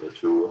parameter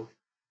 2,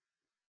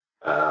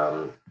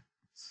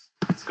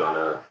 it's going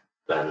to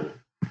then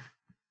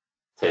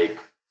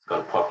it's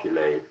going to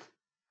populate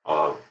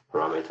our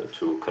parameter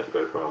 2,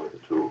 category parameter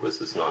 2 with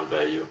this none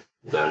value.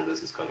 Then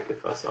this is going to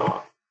give us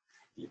our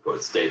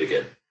default state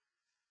again.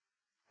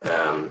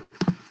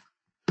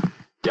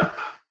 Yeah,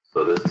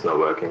 so this is not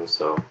working,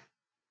 so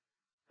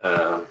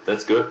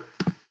that's good.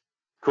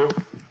 Cool.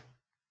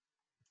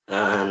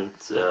 And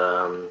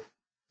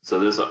so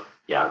this,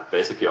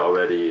 basically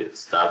already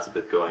starts a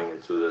bit going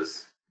into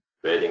this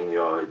creating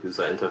your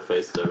user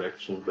interface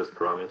direction with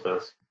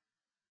parameters,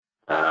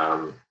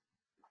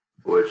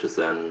 which is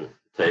then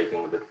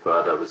taking a bit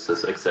further with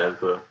this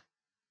example.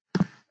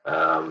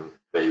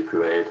 where you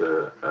create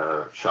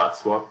a chart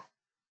swap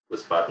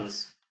with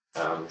buttons.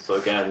 So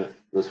again,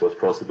 this was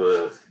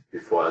possible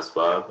before as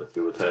well, but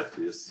you would have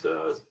to use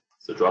the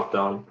drop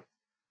down.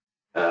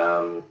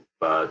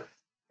 But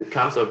it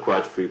comes up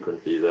quite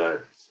frequently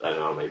that, I don't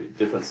know, maybe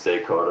different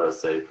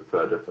stakeholders, they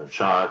prefer different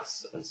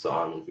charts and so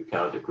on. You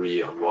cannot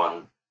agree on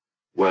one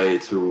way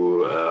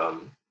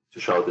to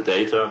show the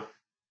data.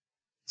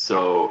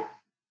 So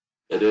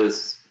it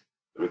is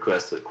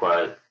requested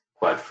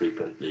quite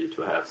frequently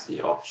to have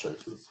the option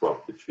to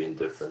swap between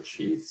different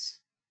sheets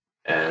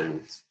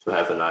and to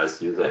have a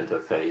nice user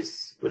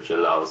interface, which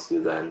allows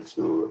you then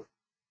to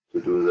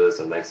do this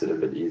and makes it a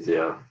bit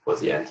easier for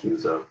the end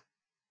user,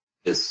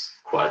 is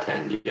quite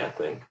handy, I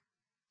think.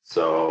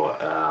 So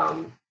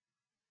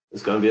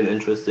it's going to be an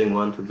interesting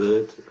one to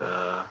build.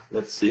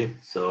 Let's see.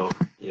 So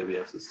here we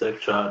have the stack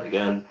chart,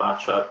 again, bar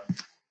chart.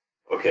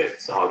 Okay,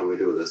 so how do we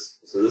do this?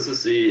 So this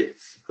is the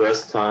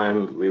first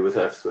time we would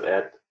have to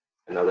add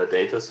another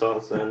data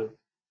source then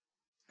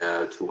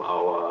to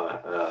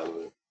our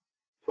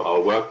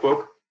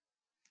workbook,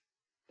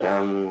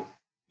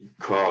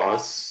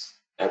 because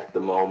at the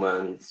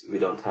moment we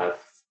don't have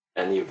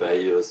any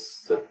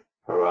values that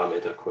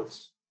parameter could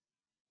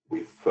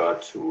refer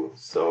to.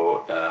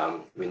 So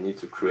we need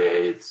to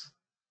create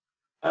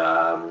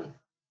another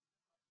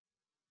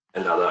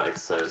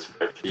Excel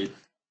spreadsheet.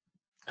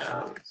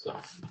 So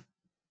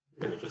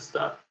let me just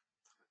start.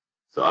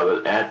 So I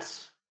will add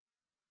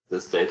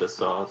this data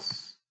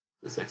source,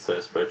 this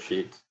Excel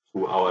spreadsheet,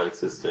 to our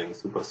existing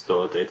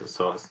Superstore data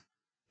source.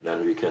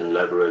 Then we can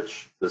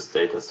leverage this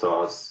data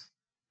source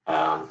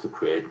to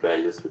create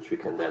values which we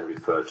can then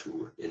refer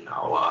to in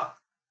our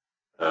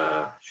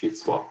sheet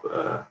swap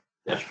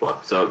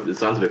dashboard. So it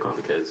sounds a bit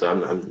complicated, so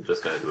I'm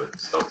just going to do it.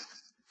 So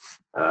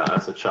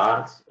as a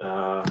chart,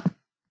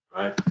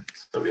 right?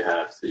 So we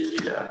have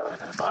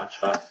the bar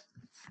chart,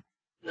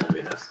 and then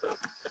we have the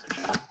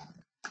chart.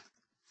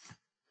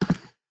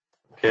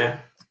 Okay,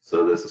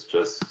 so this is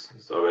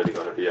it's already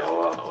going to be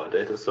our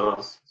data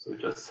source. So we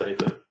just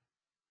save it.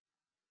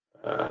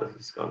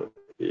 This is going to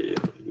be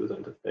the user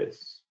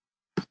interface.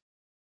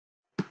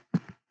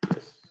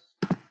 Yes.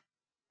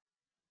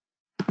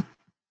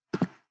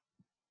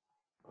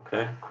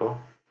 Okay, cool.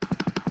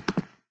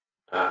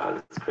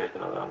 Let's create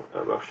another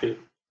worksheet.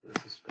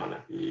 This is going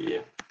to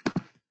be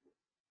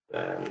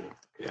then,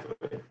 okay,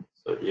 wait.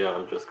 So here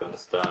I'm just going to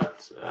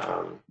start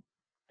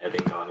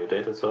adding our new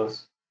data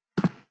source.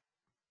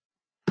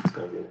 It's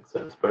going to be an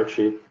Excel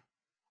spreadsheet,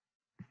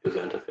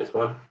 user interface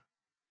 1.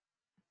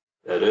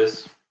 There it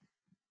is.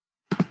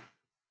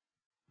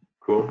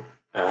 Cool.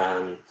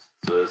 And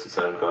so this is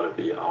then going to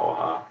be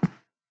our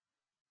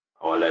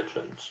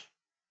legend.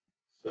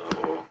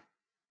 So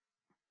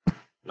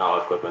now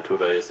I've got my two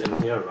values in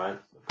here, right?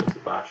 So I've got the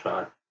bar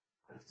chart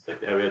and the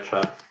stacked area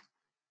chart,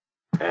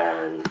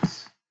 and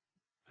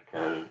I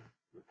can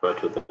refer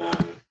to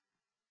them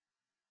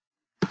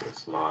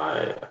with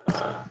my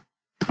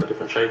the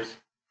different shapes.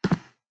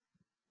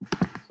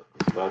 So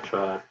this bar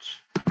chart,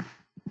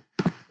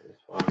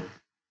 this one,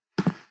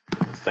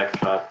 the stack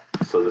chart.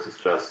 So this is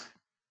just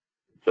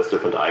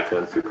different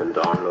icons you can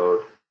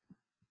download.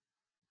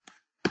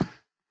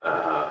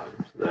 So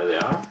there they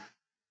are.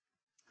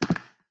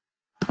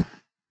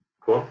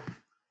 Cool.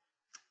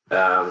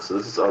 So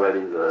this is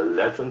already the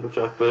legend which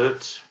I've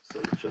built. So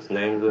let's just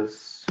name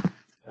this.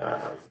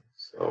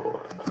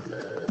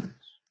 Legend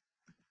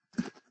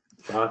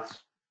chart.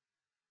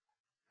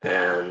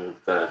 And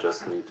then I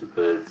just need to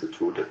build the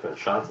two different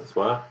charts as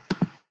well.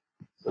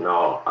 So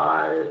now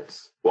I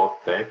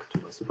swap back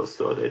to my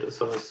Superstore data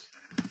source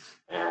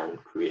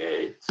and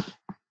create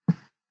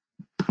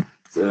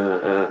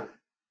the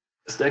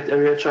stacked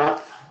area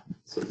chart.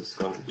 So this is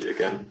going to be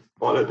again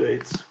order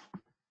dates,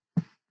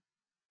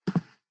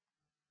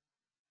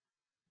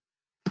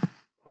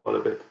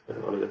 order date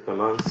per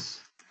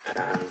month,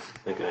 and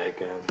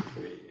again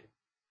we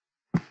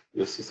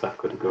use the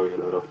subcategory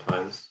a lot of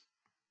times.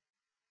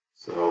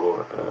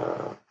 So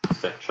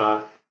stack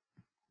chart,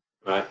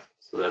 right?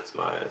 So that's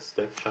my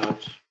stack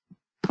chart.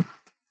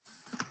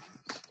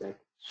 Stack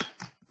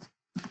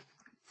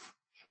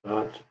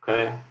chart,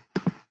 okay.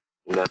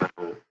 And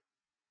then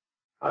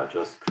I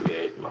just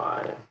create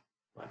my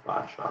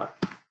bar chart.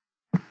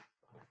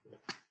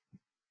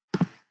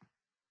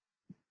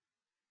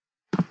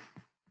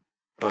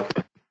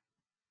 Okay.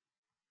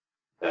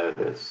 There it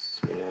is.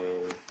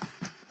 Rename.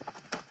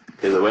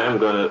 Okay, the way I'm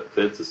gonna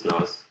build this now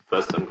is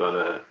first I'm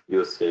gonna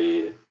use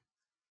the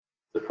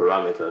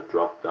parameter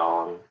drop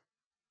down,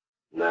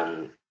 and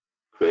then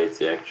create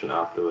the action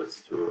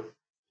afterwards to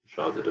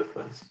show the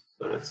difference.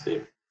 So let's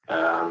see.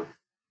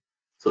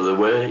 So the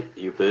way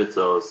you build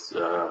those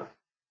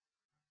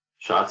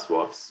chart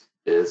swaps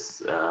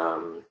is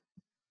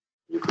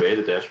you create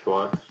a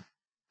dashboard,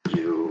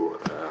 you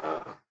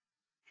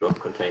drop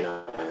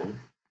container in,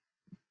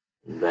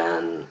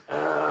 then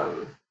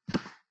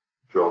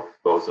drop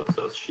both of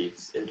those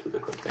sheets into the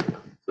container.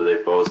 So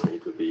they both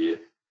need to be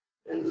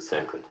in the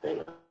same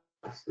container.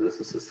 So this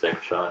is the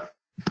stack chart,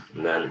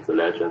 and then the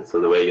legend. So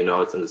the way you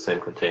know it's in the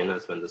same container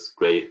is when this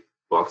gray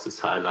box is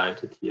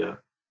highlighted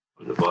here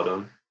on the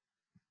bottom.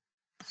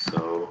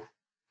 So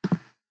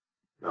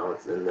now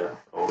it's in there.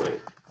 Oh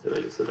wait,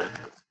 did I select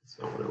it?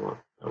 So what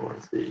I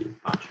want the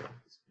bar chart.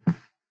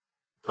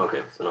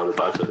 Okay, so now the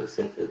bar chart is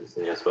in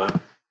here as well.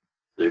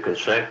 So you can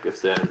check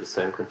if they're in the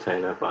same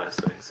container by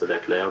saying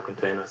select layout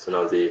container. So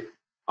now the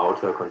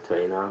outer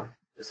container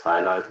is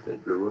highlighted in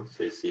blue.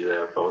 So you see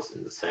they're both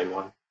in the same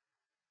one.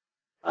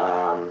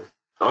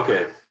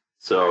 Okay,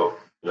 so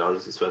now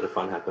this is where the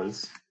fun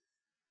happens.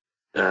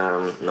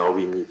 Now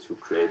we need to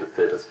create a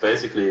filter. So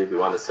basically, we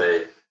want to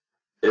say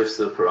if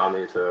the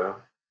parameter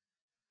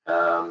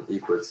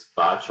equals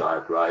bar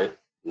chart, right?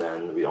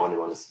 Then we only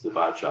want to see the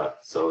bar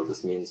chart. So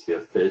this means we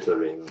are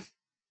filtering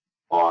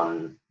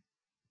on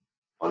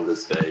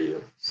this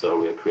value. So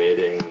we are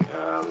creating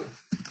a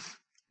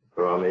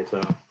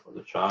parameter for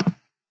the chart.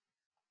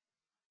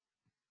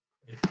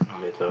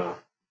 Parameter,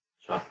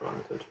 chart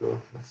parameter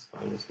 2. That's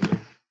fine with me.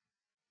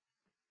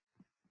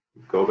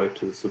 Go back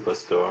to the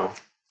superstore.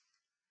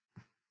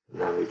 And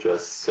then we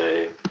just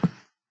say,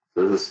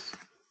 so this is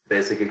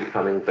basically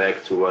coming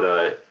back to what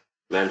I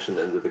mentioned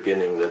in the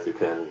beginning, that you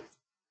can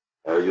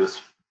use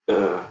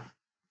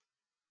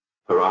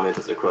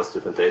parameters across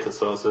different data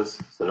sources.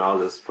 So now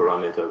this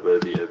parameter will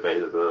be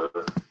available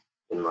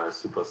in my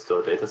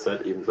superstore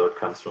dataset, even though it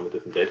comes from a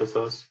different data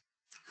source.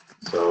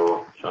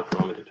 So chart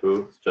parameter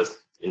 2 is just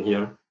in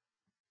here.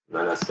 And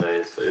then I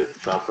say, so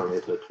if chart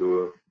parameter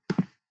 2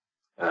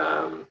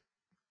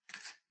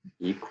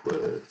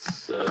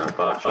 equals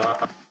bar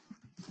chart,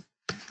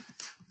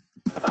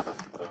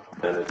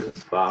 then it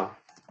is bar,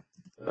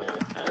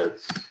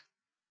 else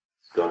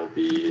it's going to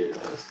be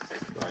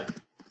stack, right?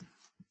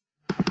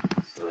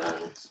 So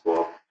then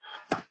swap,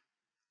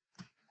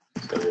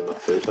 it's going to be my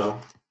filter.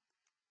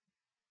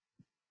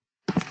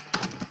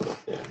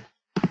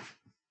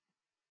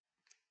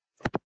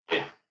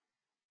 Okay,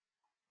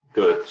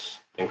 good.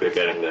 I think we're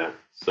getting there.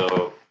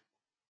 So,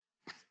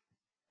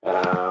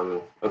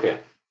 okay,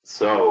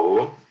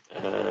 so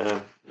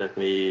let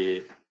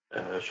me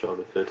show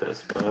the filter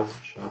as well.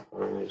 Chart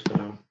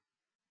parameter.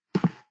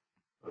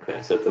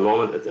 Okay, so at the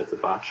moment it's at the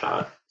bar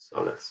chart.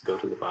 So let's go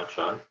to the bar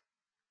chart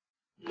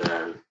and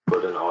then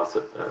put in our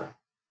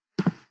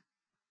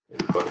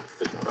maybe call it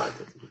filter, right?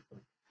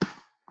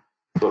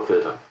 For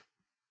filter.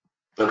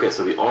 Okay,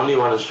 so we only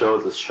want to show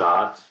this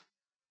chart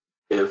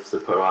if the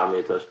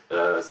parameter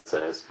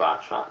says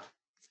bar chart.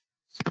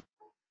 So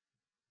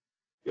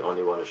we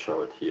only want to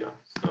show it here.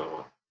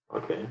 So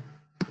okay,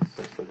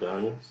 that's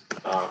done.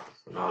 So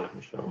now let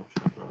me show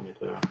chart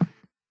parameter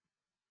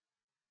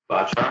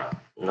bar chart.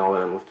 Now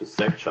when I move to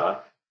stack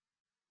chart,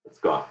 it's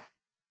gone.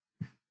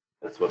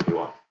 That's what we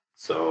want.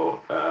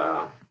 So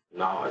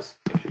now I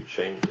actually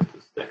change it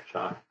to stack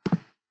chart.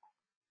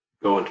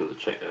 Go into the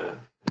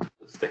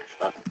stack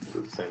chart,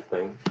 do the same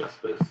thing,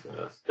 just with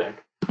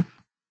stack.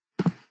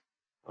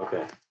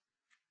 Okay.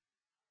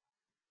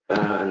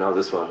 And now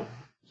this one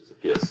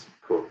disappears.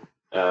 Cool.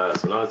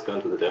 So now it's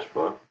going to the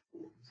dashboard.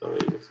 Sorry,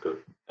 it looks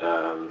good.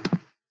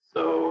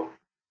 So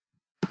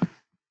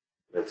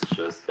let's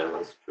just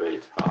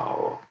demonstrate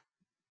how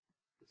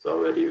this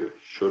already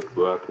should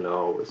work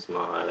now with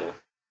my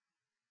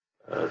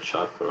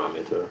chart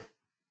parameter.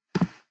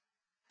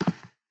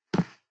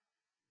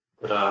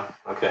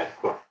 Okay,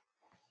 cool.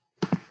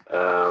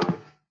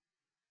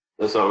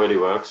 This already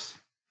works,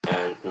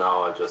 and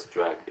now I just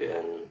drag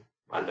in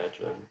my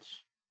legend.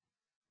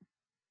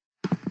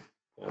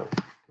 Yeah,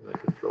 make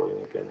it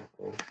floating again, I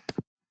think.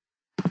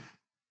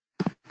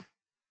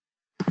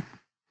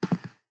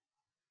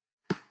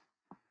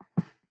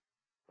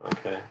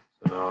 Okay,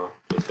 so now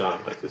just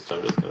like this,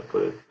 I'm just going to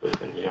put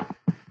it in here.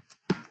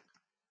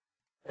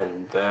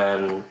 And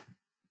then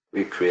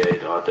we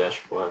create our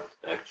dashboard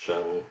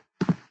action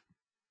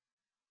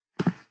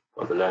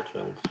for the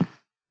legend.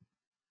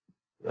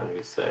 Then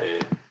we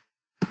say,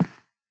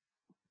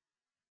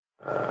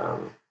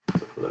 so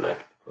for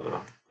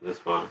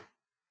this one.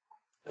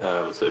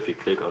 So if you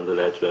click on the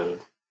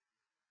legend,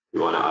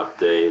 you want to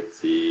update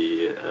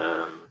the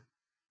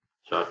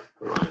chart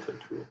parameter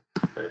to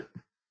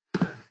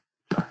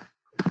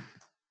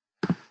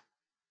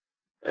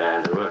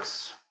and it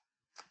works.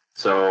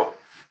 So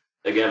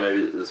again,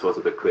 maybe this was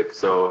a bit quick.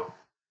 So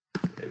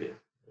maybe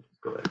let's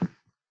go back.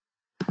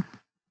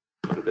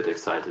 I'm a bit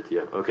excited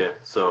here. Okay,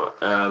 so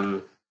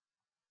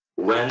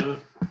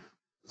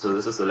so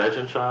this is the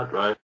legend chart,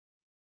 right?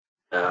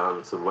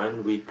 So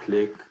when we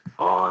click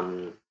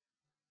on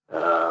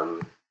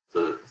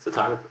the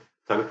target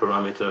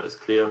parameter is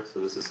clear.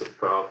 So this is a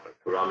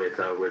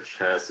parameter which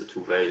has the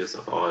two values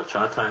of our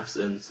chart types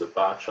in, so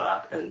bar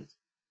chart and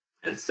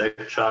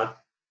stack chart.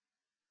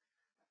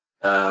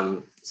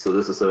 So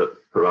this is a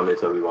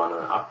parameter we want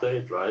to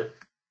update, right?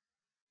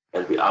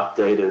 And we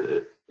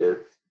updated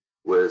it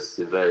with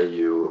the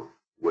value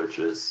which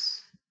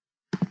is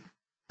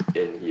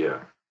in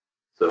here.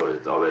 So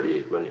it's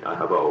already, when I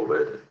hover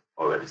over it, it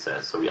already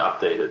says. So we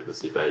updated with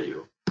the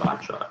value bar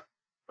chart,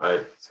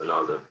 right? So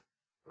now the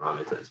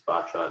parameter is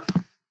bar chart.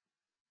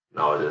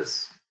 Now it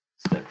is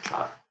stack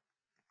chart.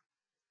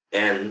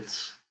 And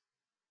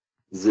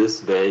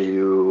this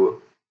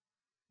value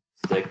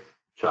stack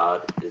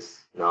chart is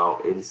now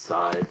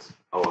inside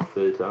our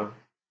filter.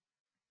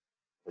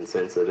 And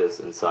since it is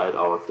inside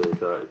our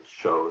filter, it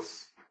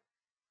shows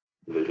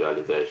the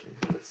visualization,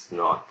 and it's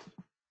not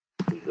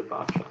in the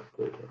bar chart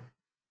filter.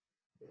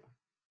 Yeah.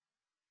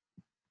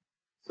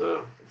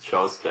 So it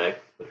shows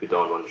stack, but we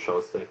don't want to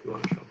show stack, we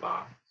want to show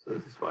bar. So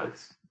this is why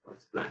it's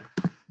blank.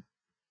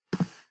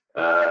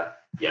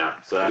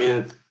 Yeah, so I mean,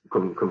 it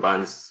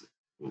combines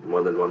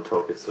more than one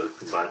topic, so it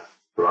combines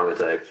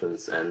parameter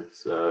actions and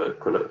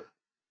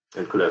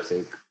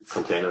collapsing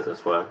containers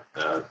as well.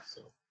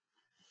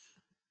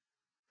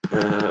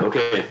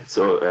 Okay,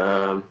 so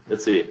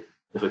let's see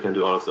if I can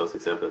do all of those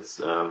examples.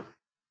 So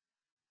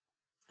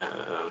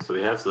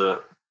we have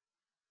the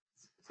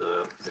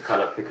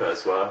color picker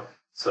as well.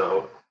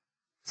 So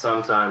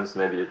sometimes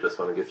maybe you just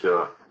want to give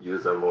your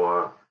user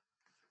more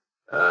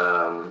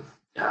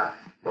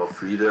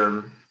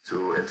freedom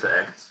to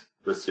interact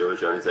with your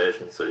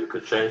visualization. So you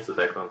could change the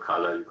background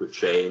color, you could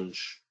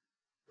change,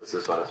 with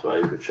this one as well,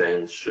 you could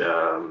change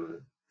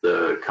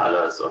the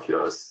colors of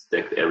your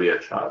stacked area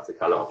chart, the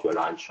color of your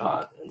line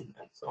chart, and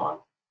so on.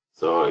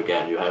 So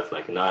again, you have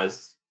like a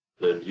nice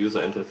user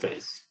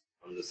interface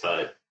on the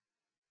side,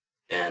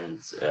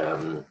 and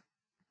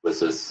with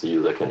this, the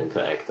user can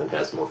interact and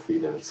has more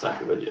freedom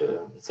inside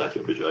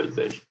your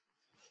visualization.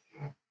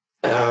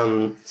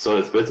 So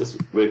let's build this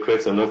real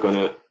quick. So I'm not going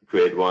to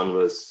create one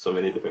with so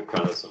many different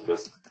colors. I'm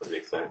just, for the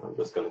example, I'm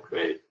just going to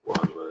create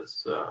one with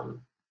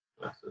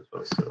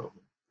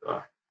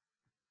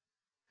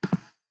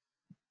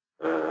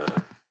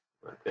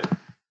okay,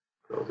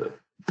 close it.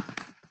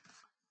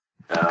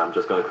 I'm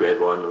just going to create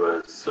one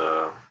with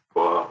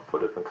four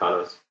different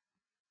colors.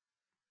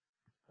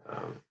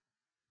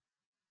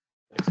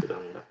 Thanks, it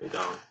doesn't let me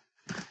down.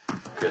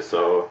 Okay,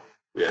 so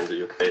we're in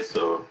the UK,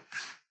 so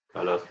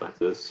colors like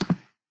this.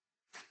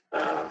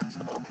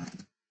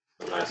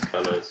 So nice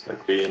colors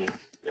like green,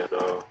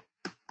 yellow,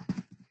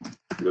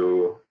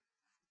 blue,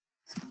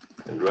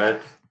 and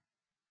red.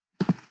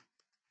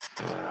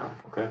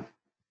 Okay.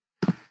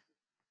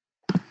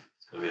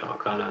 So we have our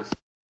colors.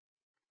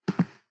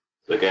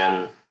 So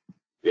again,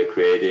 we are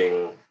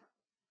creating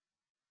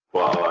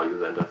for our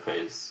user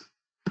interface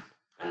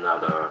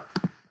another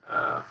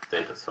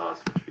data source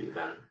which we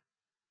then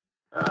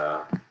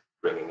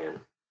bringing in.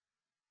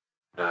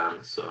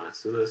 So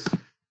let's do this.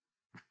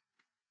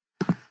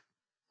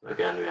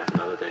 Again, we have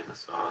another data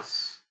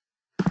source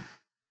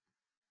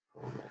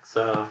from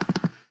Excel.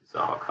 These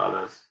are our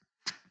colors.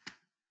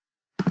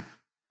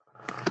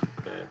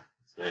 Okay,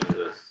 let's name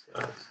this.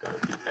 It's going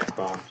to be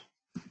background.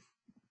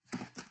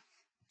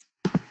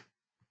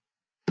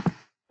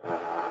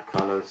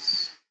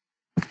 Colors.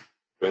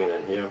 Bring it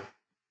in here.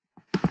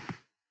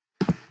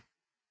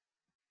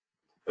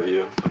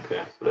 View.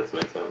 Okay, so let's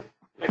make them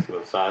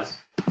maximum size.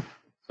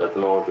 So at the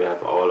moment we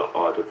have all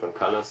our different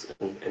colors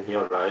in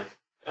here, right?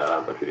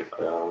 But we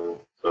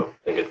so I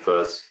think at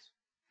first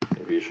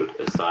we should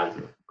assign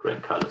the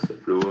correct colors. So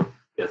blue,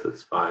 yes,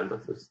 it's fine,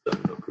 but it's still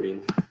no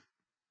green.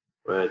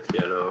 Red,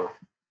 yellow,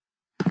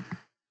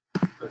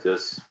 like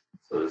this.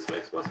 So this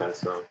makes more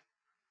sense now.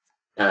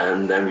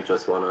 And then we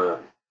just want to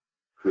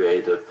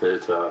create a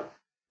filter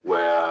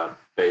where,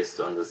 based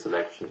on the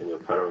selection in your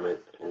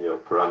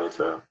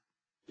parameter,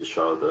 you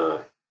show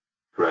the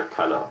correct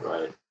color,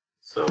 right?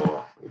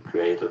 So we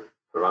create a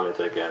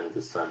parameter again,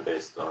 this time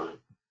based on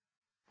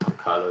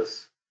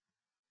colors.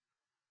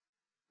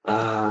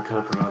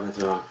 Color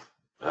parameter.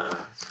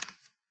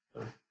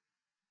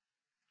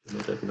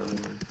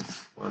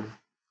 One.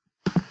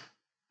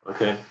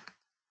 Okay.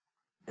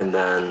 And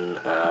then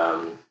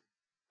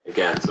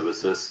again, so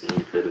with this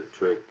neat little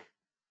trick,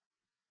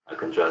 I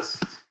can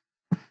just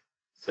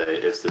say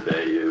if the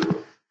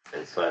value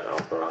inside our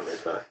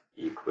parameter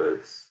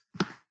equals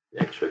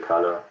the actual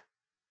color.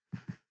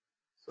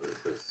 So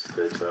this is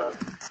filter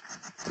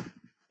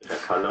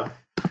color.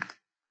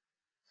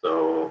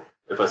 So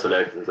if I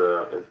select in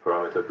the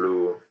parameter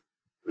blue,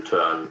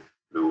 return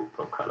blue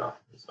from color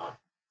and so on.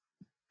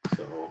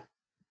 So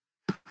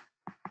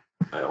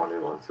I only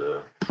want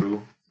the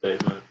true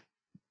statement.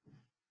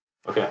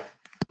 Okay.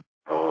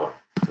 Or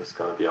this is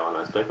going to be our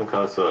nice background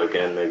color. So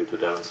again, maybe to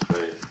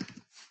demonstrate,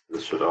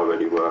 this should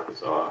already work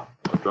with our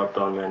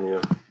drop-down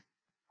menu.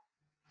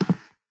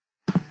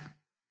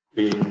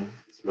 Green,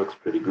 this looks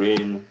pretty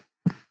green.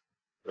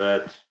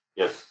 Red,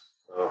 yes.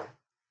 So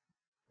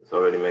this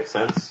already makes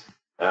sense.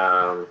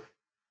 And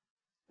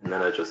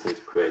then I just need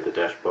to create a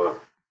dashboard.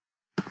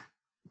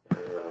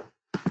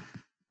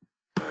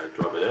 I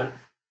drop it in.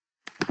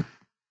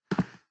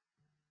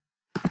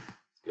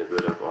 Let's get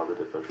rid of all the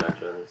different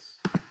legends.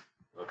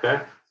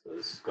 Okay, so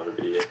this is going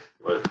to be,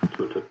 well,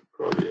 tooltip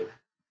probably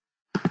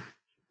should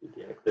be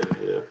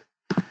deactivated.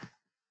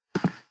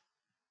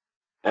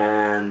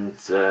 And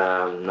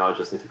now I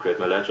just need to create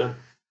my legend.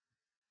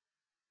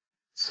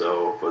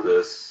 So for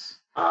this,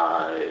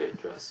 I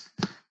just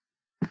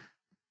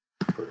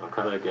put on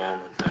color again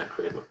and then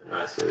create a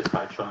nice little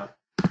pie chart.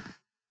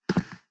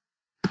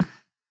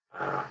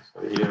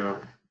 So here,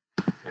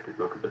 make it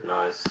look a bit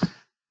nice.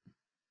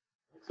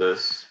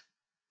 this.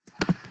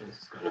 This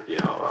is going to be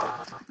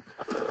our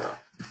color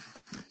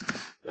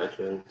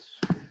legend.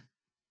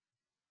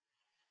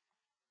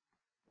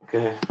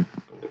 Okay,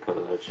 and the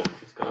color legend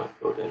is going to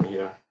float in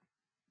here.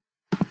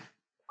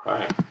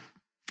 Okay,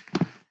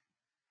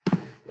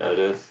 there it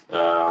is.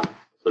 So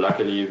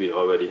luckily we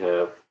already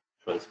have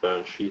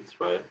transparent sheets,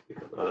 right?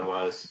 Because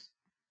otherwise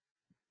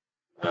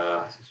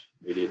this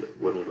really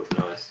wouldn't look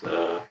nice.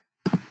 So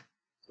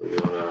we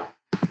want to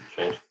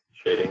change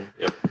shading.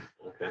 Yep.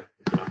 Okay,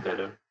 not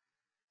better.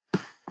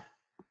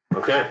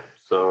 Okay,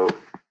 so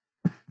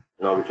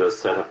now we just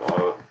set up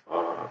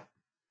our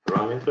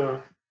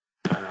parameter.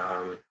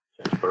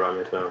 Change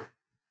parameter.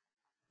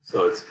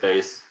 So it's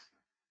based.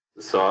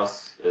 The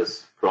source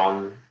is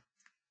from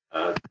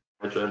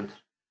legend.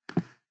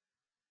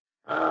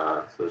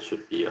 So it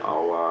should be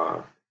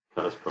our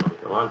colors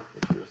parameter 1,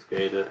 which we just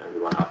created, and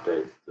we want to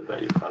update the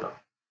value color.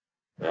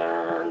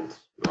 And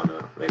we want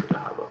to make it a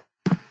hover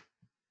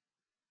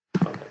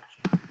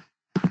connection.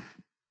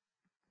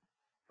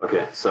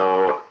 Okay,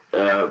 so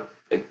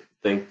I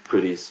think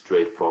pretty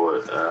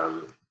straightforward.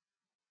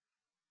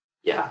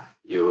 Yeah,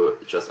 you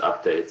just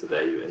update the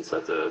value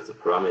inside the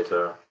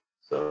parameter.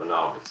 So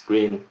now it's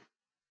green,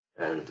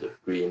 and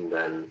if green,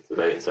 then the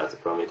value inside the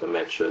parameter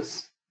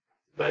matches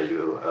the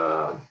value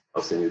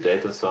of the new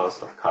data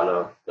source of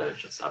color, then it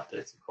just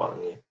updates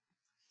accordingly.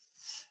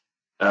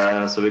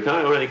 So we're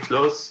coming already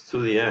close to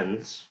the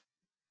end.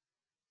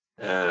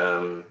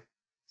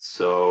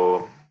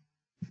 So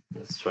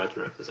let's try to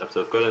wrap this up.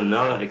 So I've got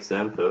another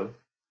example,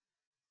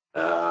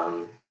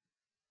 but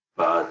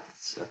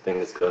I think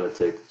it's going to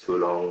take too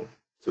long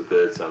to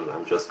build. So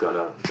I'm just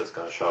gonna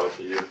show it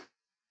to you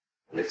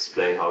and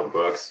explain how it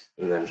works,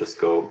 and then just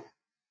go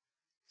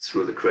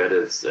through the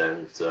credits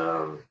and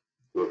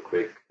do a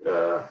quick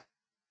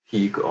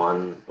peek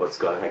on what's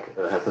going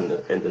to happen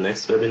in the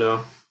next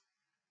webinar.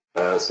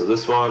 So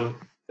this one,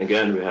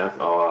 again, we have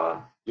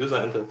our user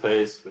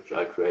interface, which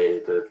I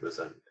created with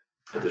an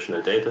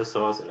additional data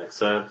source in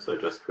Excel. So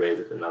I just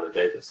created another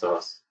data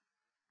source,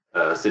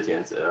 city,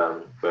 and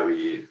where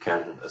we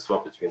can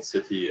swap between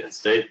city and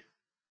state,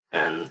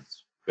 and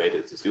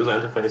created this user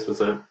interface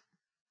with it.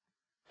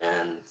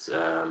 And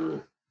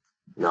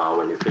now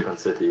when you click on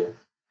city,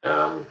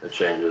 it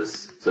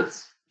changes. So it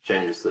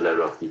changes the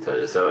level of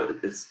detail. So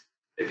it's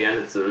a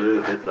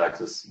little bit like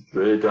this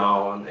drill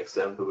down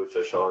example which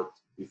I showed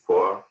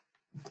before,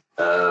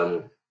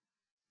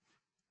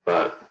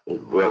 but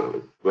it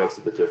works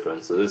a bit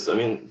different. So this,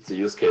 the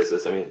use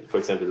cases. For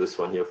example, this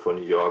one here for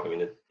New York.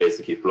 It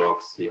basically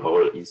blocks the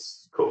whole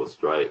East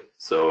Coast, right?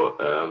 So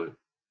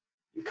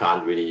you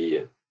can't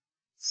really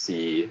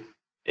see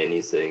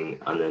anything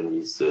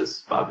underneath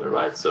this bubble,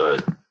 right? So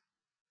it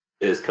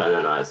is kind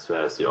of nice to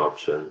have the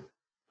option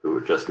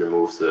to just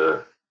remove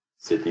the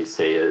city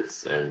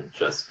sales and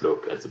just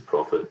look at the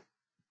profit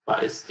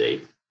by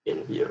state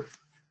in here.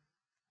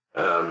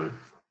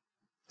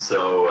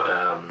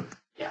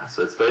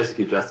 So it's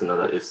basically just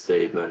another if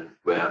statement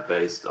where,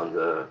 based on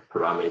the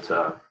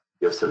parameter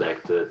you've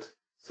selected,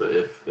 so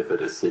if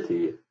it is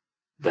city,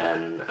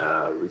 then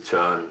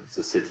return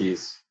the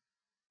cities.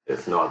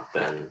 If not,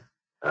 then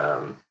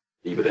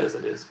leave it as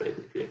it is.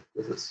 Basically,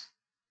 this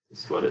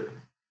is what it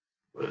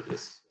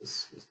is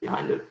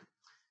behind it.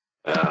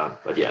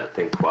 But yeah, I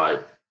think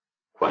quite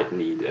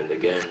neat. And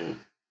again,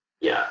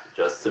 yeah,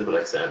 just simple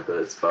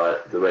examples.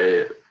 But the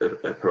way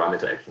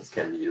parameter actions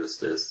can be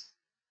used is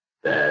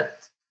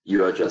that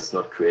you are just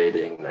not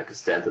creating like a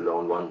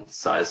standalone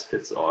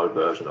one-size-fits-all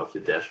version of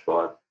your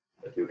dashboard,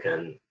 but you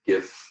can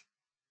give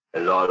a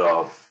lot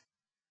of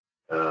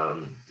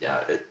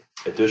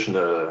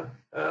additional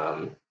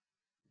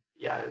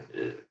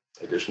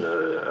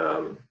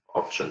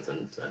options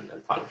and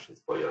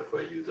functions for your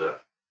user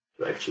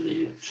to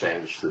actually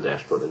change the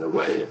dashboard in a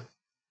way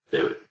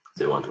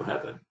they want to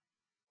have it.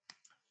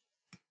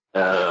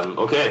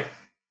 Okay,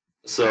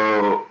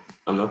 so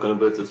I'm not going to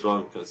build this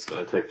one because it's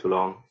going to take too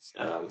long.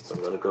 So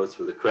I'm going to go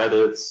through the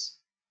credits.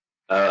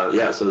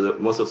 So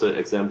most of the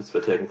examples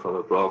were taken from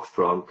a blog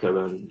from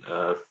Kevin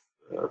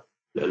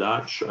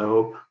Lelarch, I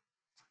hope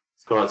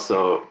it's called.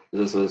 So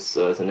this is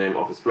the name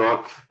of his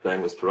blog,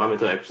 playing with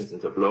parameter actions in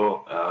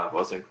Tableau.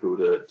 Also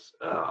included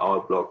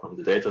our blog from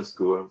the data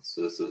school.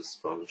 So this is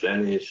from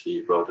Jenny.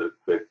 She wrote a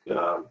quick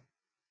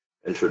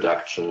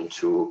introduction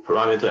to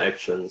parameter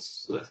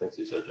actions. So I think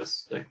these are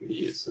just like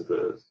really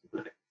simple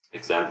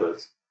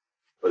examples.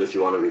 But if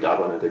you want to read up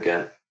on it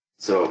again,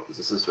 so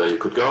this is where you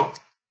could go.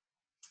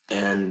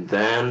 And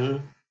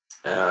then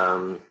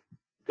I'm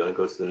going to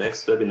go to the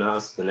next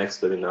webinars. The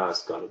next webinar is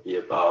going to be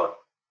about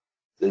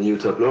the new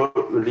Tableau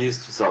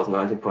release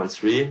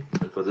 2019.3.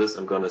 And for this,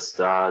 I'm going to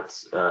start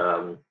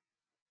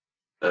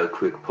a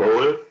quick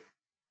poll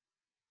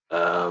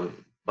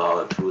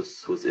about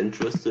who's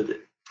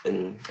interested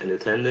in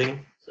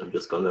attending. So I'm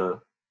just going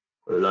to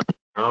launch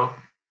now.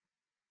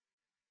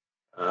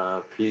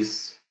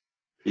 Please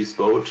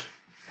vote.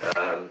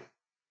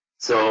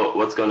 So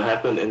what's going to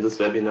happen in this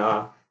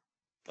webinar?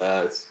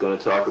 It's going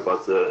to talk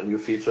about the new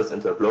features in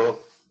Tableau.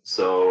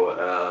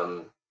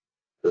 So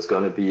there's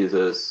going to be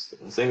this,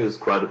 I think it's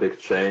quite a big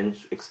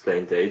change,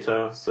 explain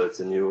data. So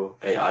it's a new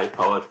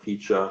AI-powered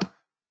feature,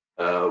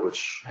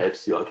 which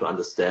helps you to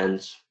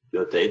understand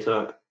your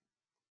data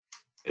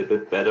a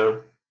bit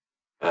better.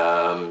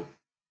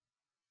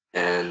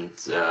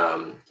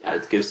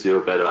 It gives you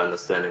a better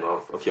understanding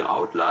of your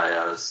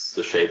outliers,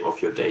 the shape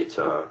of your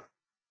data,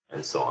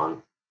 and so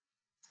on.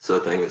 So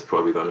I think it's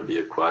probably going to be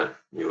a quite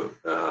new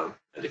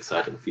and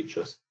exciting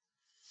features.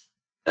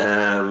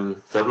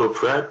 Tableau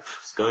Prep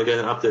is going to get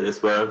an update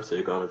as well, so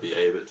you're going to be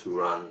able to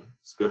run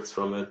scripts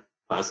from it,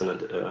 Python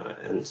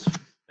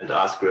and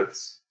R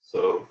scripts.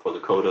 So for the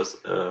coders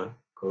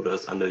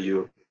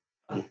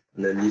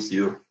underneath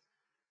you,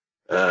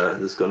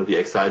 this is going to be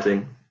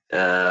exciting.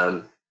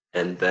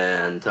 And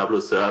then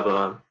Tableau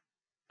Server,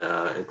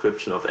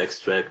 encryption of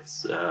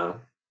extracts.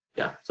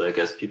 Yeah, so I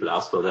guess people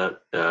asked for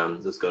that.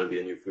 This is going to be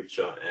a new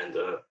feature, and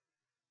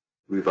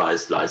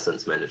revised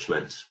license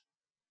management.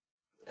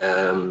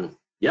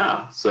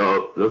 Yeah,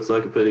 so looks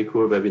like a pretty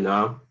cool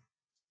webinar.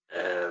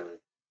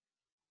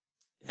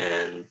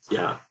 And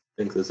yeah, I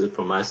think that's it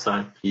from my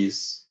side.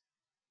 Please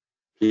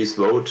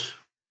vote.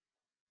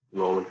 At the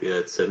moment we're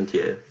at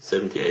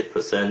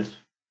 78%.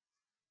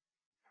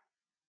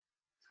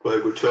 Quite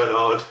a good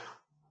turnout.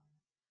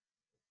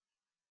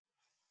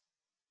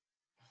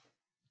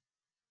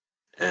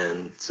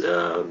 And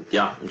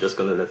yeah, I'm just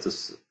gonna let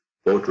this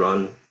vote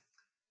run.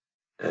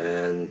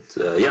 And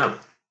yeah,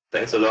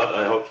 thanks a lot.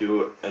 I hope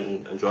you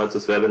enjoyed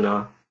this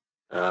webinar.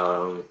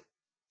 So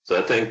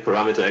I think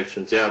parameter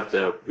actions, yeah,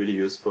 they're really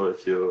useful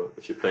if you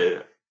play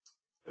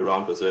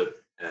around with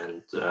it,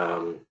 and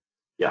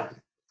yeah,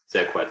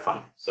 they're quite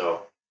fun.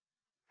 So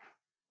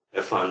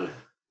have fun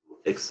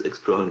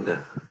exploring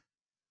them.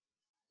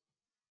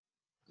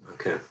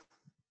 Okay.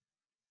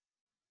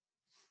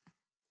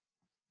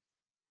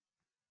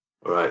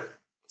 All right.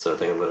 So I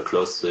think I'm going to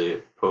close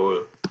the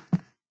poll.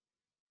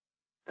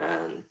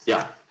 And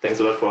yeah, thanks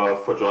a lot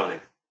for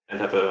joining, and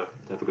have a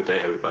good day,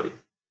 everybody.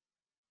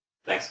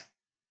 Thanks.